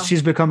 wow.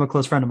 She's become a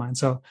close friend of mine.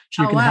 So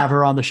you can have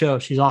her on the show.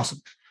 She's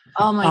awesome.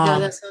 Oh my God,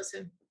 that's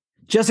awesome.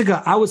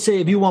 Jessica, I would say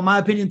if you want my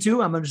opinion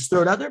too, I'm going to just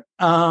throw it out there.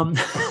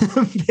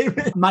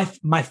 My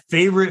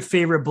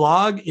favorite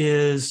blog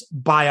is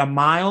by a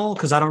mile,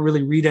 because I don't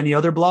really read any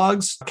other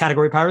blogs,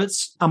 Category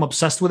Pirates. I'm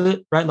obsessed with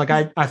it, right? Like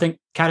I think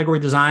category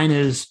design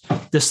is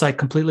this like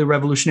completely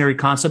revolutionary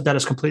concept that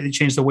has completely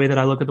changed the way that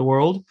I look at the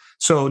world.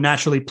 So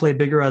naturally Play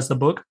Bigger as the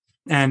book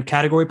and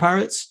Category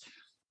Pirates.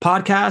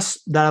 Podcasts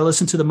that I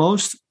listen to the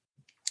most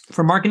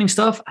for marketing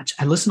stuff,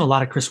 I listen to a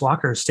lot of Chris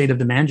Walker's State of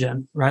Demand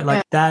Gen, right?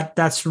 Like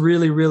that's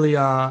really, really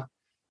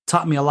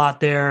taught me a lot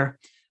there.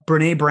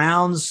 Brene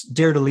Brown's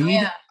Dare to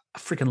Lead, I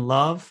freaking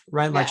love,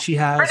 right? Yeah. Like she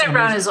has. Brene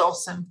Brown is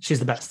awesome. She's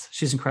the best.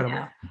 She's incredible.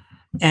 Yeah.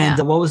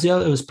 And what was the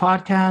other? It was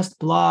podcasts,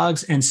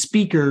 blogs, and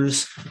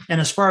speakers. And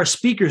as far as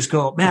speakers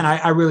go, man,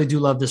 I really do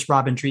love this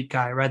Robin Dreeke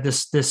guy, right?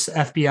 This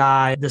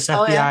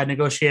FBI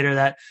negotiator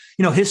that,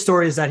 his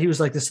story is that he was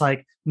like this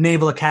like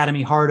Naval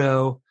Academy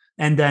hardo,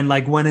 and then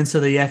like went into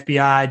the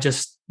FBI,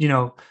 just,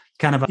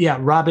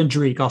 Robin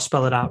Dreeke. I'll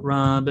spell it out.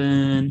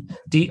 Robin,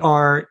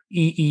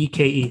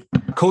 Dreeke.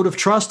 Code of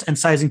Trust and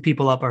Sizing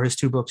People Up are his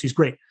two books. He's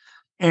great.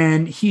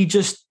 And he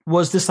just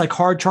was this like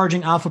hard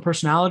charging alpha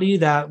personality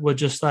that would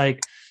just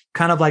like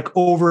kind of like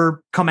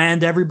over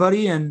command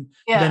everybody and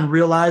then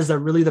realize that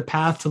really the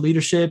path to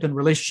leadership and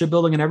relationship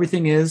building and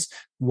everything is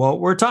what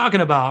we're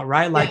talking about,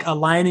 right? Like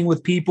aligning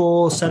with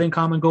people, setting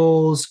common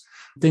goals,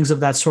 things of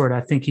that sort. I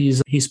think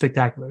he's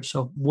spectacular.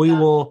 So we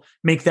will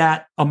make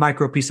that a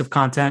micro piece of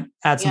content,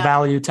 add some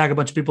value, tag a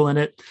bunch of people in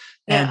it.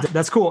 And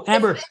that's cool.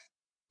 Amber.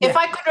 If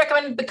I could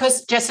recommend,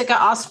 because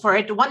Jessica asked for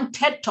it, one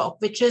TED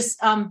Talk, which is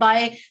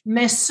by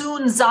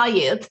Masoon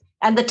Zayed.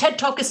 And the TED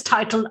Talk is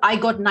titled, I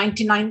Got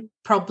 99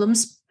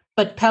 Problems,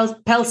 but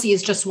Pelsi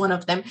is just one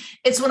of them.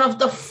 It's one of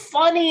the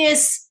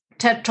funniest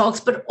TED Talks,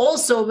 but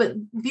also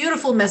with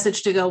beautiful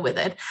message to go with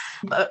it.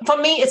 But for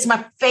me, it's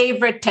my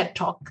favorite TED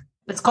Talk.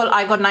 It's called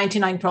I Got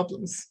 99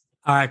 Problems.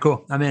 All right,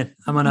 cool. I'm in.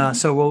 I'm going to,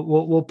 so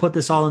we'll put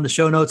this all in the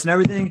show notes and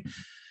everything.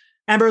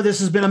 Amber, this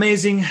has been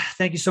amazing.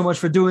 Thank you so much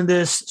for doing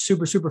this.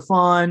 Super, super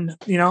fun.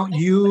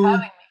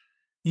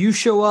 You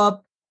show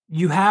up,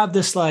 you have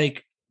this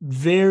like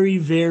very,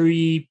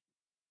 very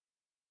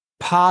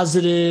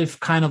positive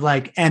kind of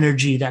like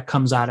energy that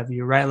comes out of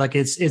you, right? Like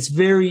it's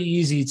very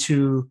easy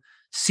to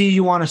see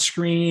you on a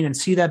screen and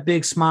see that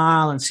big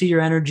smile and see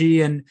your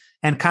energy and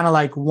kind of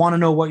like want to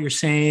know what you're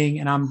saying.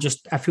 And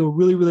I feel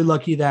really, really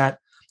lucky that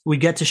we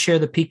get to share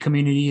the Peak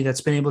community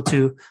that's been able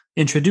to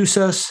introduce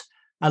us.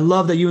 I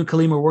love that you and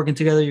Kaleem are working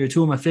together. You're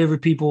two of my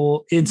favorite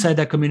people inside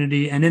that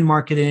community and in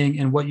marketing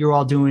and what you're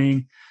all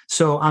doing.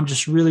 So I'm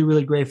just really,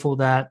 really grateful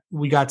that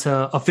we got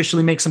to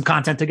officially make some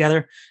content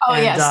together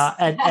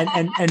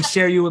and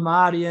share you with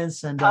my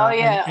audience and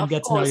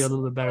get to know you a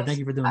little bit better. Thank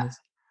you for doing this.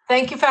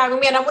 Thank you for having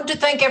me. And I want to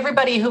thank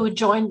everybody who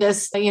joined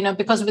us,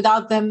 because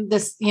without them,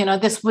 this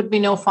would be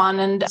no fun.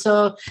 And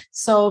so,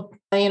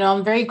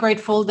 I'm very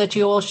grateful that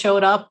you all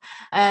showed up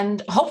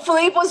and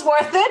hopefully it was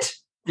worth it.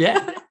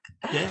 Yeah.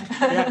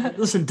 Yeah.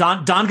 Listen,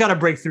 Don got a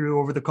breakthrough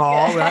over the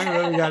call,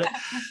 right? We got it.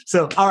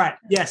 So, all right.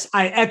 Yes,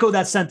 I echo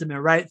that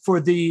sentiment, right? For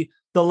the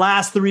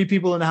last three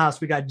people in the house,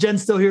 we got Jen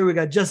still here. We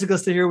got Jessica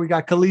still here. We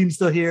got Kaleem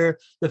still here.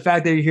 The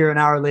fact that you're here an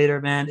hour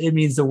later, man, it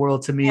means the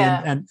world to me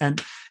and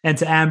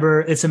to Amber.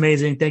 It's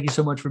amazing. Thank you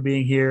so much for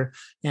being here.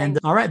 And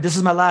all right, this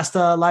is my last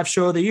live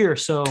show of the year.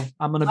 So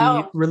I'm going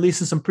to be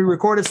releasing some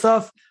pre-recorded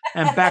stuff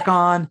and back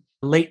on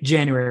late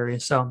January.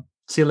 So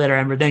See you later,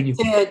 Amber. Thank you.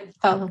 Good.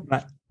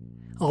 Bye.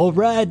 All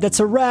right, that's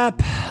a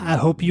wrap. I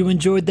hope you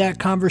enjoyed that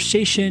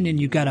conversation and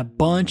you got a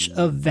bunch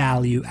of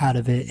value out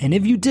of it. And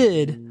if you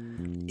did,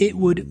 it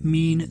would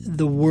mean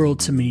the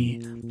world to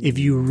me if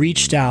you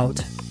reached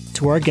out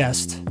to our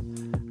guest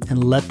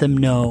and let them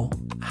know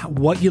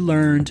what you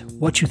learned,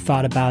 what you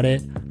thought about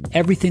it.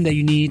 Everything that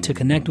you need to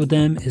connect with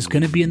them is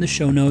going to be in the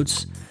show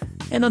notes.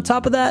 And on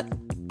top of that,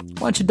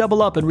 why don't you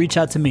double up and reach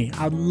out to me?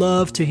 I'd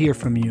love to hear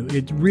from you.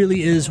 It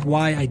really is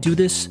why I do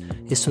this,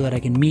 is so that I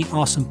can meet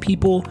awesome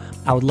people.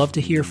 I would love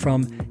to hear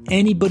from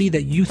anybody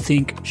that you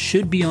think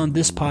should be on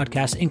this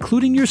podcast,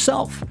 including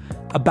yourself,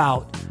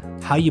 about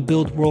how you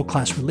build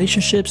world-class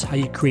relationships, how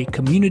you create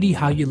community,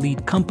 how you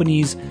lead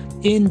companies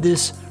in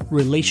this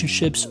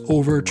relationships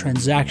over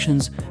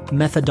transactions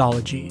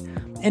methodology.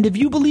 And if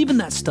you believe in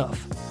that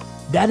stuff,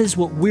 that is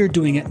what we're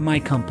doing at my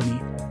company,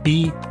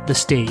 Be The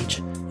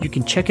Stage. You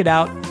can check it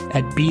out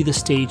at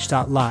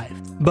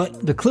bethestage.live.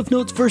 But the Cliff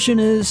Notes version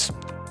is,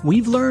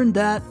 we've learned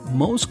that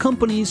most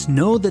companies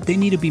know that they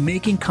need to be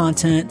making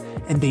content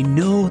and they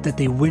know that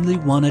they really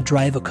want to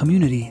drive a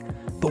community.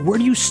 But where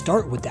do you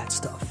start with that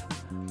stuff?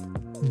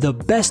 The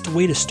best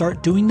way to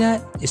start doing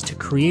that is to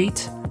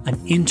create an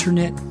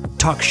internet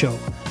talk show,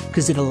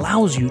 because it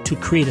allows you to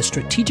create a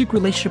strategic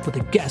relationship with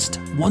a guest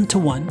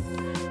one-to-one,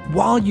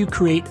 while you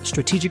create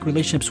strategic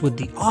relationships with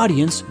the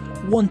audience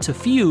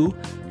one-to-few.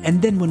 And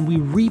then when we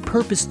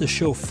repurpose the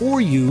show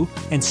for you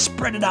and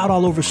spread it out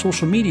all over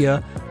social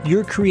media,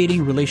 you're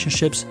creating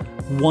relationships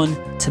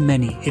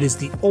one-to-many. It is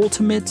the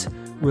ultimate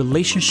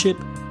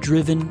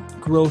relationship-driven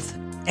growth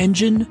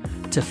engine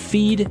to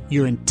feed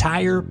your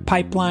entire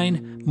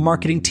pipeline,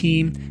 marketing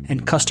team,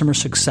 and customer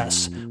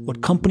success.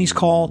 What companies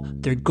call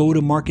their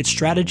go-to-market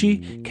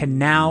strategy can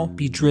now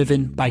be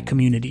driven by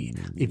community.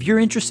 If you're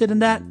interested in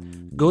that,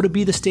 go to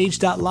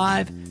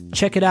bethestage.live,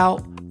 check it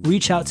out,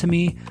 reach out to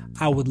me.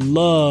 I would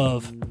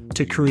love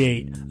to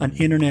create an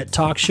internet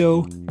talk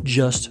show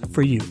just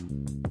for you.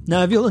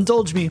 Now, if you'll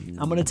indulge me,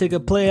 I'm going to take a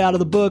play out of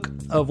the book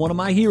of one of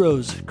my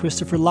heroes,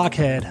 Christopher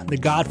Lochhead, the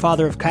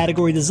godfather of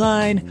category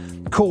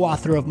design,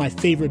 co-author of my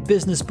favorite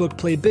business book,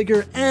 Play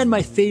Bigger, and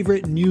my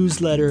favorite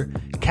newsletter,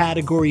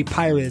 Category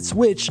Pirates,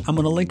 which I'm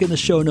going to link in the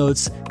show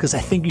notes because I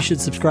think you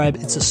should subscribe.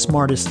 It's the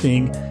smartest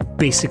thing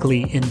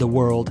basically in the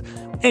world.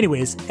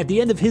 Anyways, at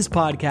the end of his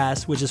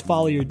podcast, which is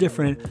Follow Your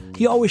Different,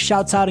 he always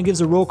shouts out and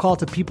gives a roll call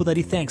to people that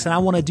he thanks, and I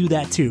want to do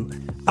that too.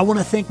 I want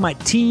to thank my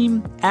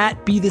team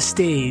at Be The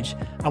Stage.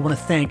 I want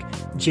to thank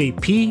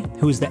JP,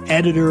 who is the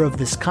editor of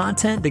this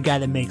content, the guy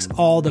that makes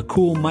all the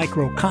cool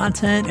micro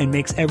content and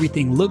makes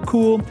everything look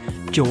cool.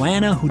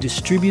 Joanna, who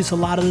distributes a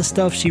lot of this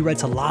stuff. She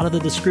writes a lot of the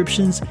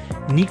descriptions.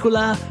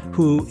 Nicola,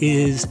 who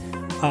is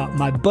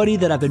my buddy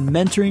that I've been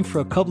mentoring for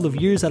a couple of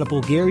years out of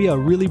Bulgaria, a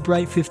really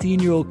bright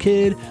 15-year-old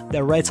kid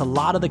that writes a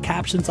lot of the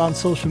captions on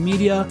social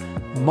media.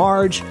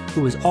 Marge,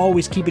 who is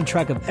always keeping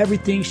track of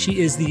everything. She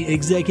is the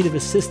executive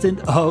assistant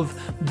of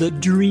the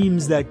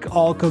dreams that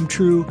all come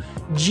true.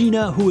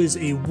 Gina, who is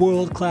a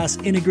world-class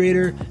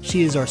integrator.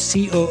 She is our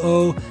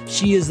COO.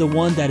 She is the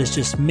one that is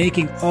just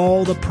making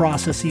all the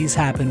processes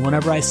happen.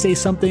 Whenever I say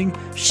something,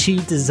 she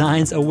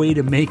designs a way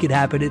to make it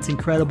happen. It's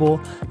incredible.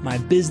 My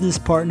business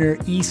partner,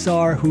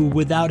 Isar, who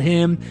without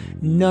him,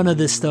 none of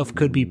this stuff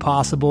could be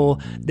possible.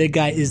 That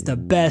guy is the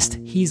best.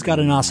 He's got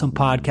an awesome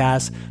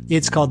podcast.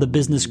 It's called the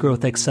Business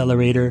Growth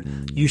Accelerator.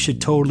 You should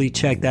totally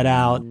check that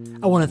out.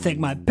 I want to thank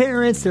my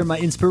parents. They're my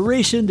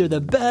inspiration. They're the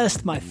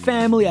best. My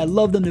family, I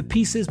love them to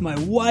pieces. My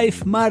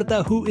wife,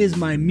 Marta, who is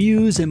my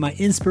muse and my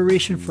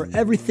inspiration for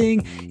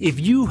everything. If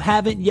you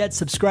haven't yet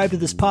subscribed to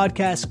this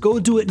podcast, go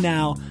do it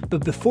now.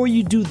 But before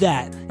you do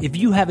that, if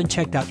you haven't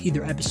checked out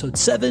either episode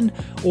 7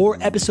 or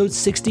episode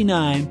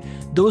 69,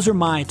 those are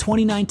my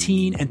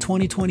 2019 and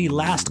 2020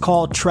 last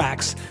call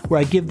tracks where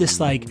I give this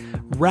like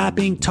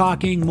rapping,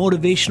 talking,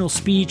 motivational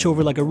speech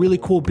over like a really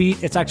cool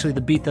beat. It's actually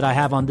the beat that I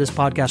have on this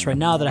podcast right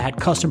now that I had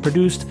custom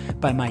produced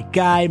by my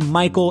guy,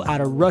 Michael,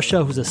 out of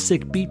Russia, who's a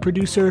sick beat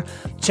producer.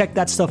 Check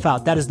that stuff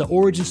out. That is the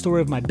origin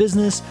story of my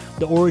business,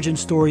 the origin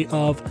story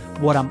of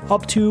what I'm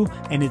up to,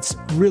 and it's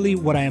really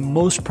what I am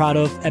most proud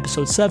of.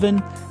 Episode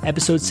 7,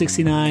 episode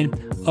 69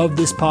 of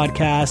this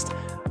podcast.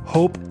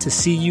 Hope to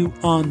see you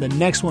on the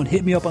next one.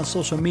 Hit me up on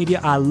social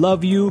media. I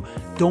love you.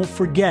 Don't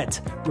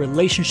forget,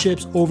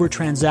 relationships over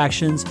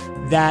transactions.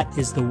 That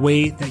is the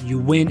way that you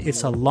win.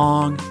 It's a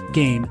long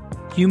game.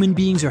 Human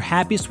beings are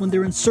happiest when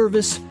they're in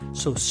service,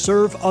 so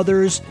serve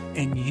others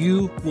and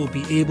you will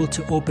be able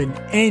to open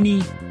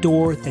any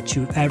door that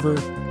you've ever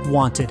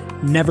wanted.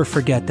 Never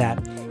forget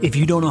that. If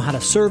you don't know how to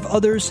serve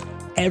others,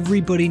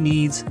 everybody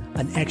needs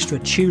an extra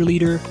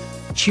cheerleader.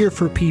 Cheer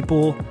for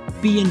people.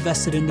 Be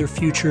invested in their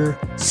future.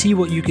 See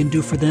what you can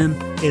do for them.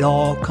 It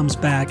all comes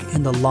back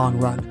in the long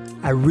run.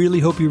 I really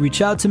hope you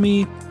reach out to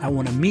me. I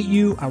want to meet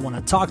you. I want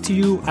to talk to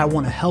you. I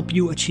want to help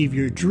you achieve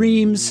your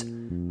dreams.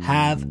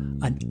 Have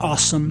an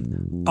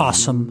awesome,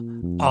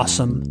 awesome,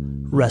 awesome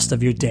rest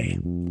of your day.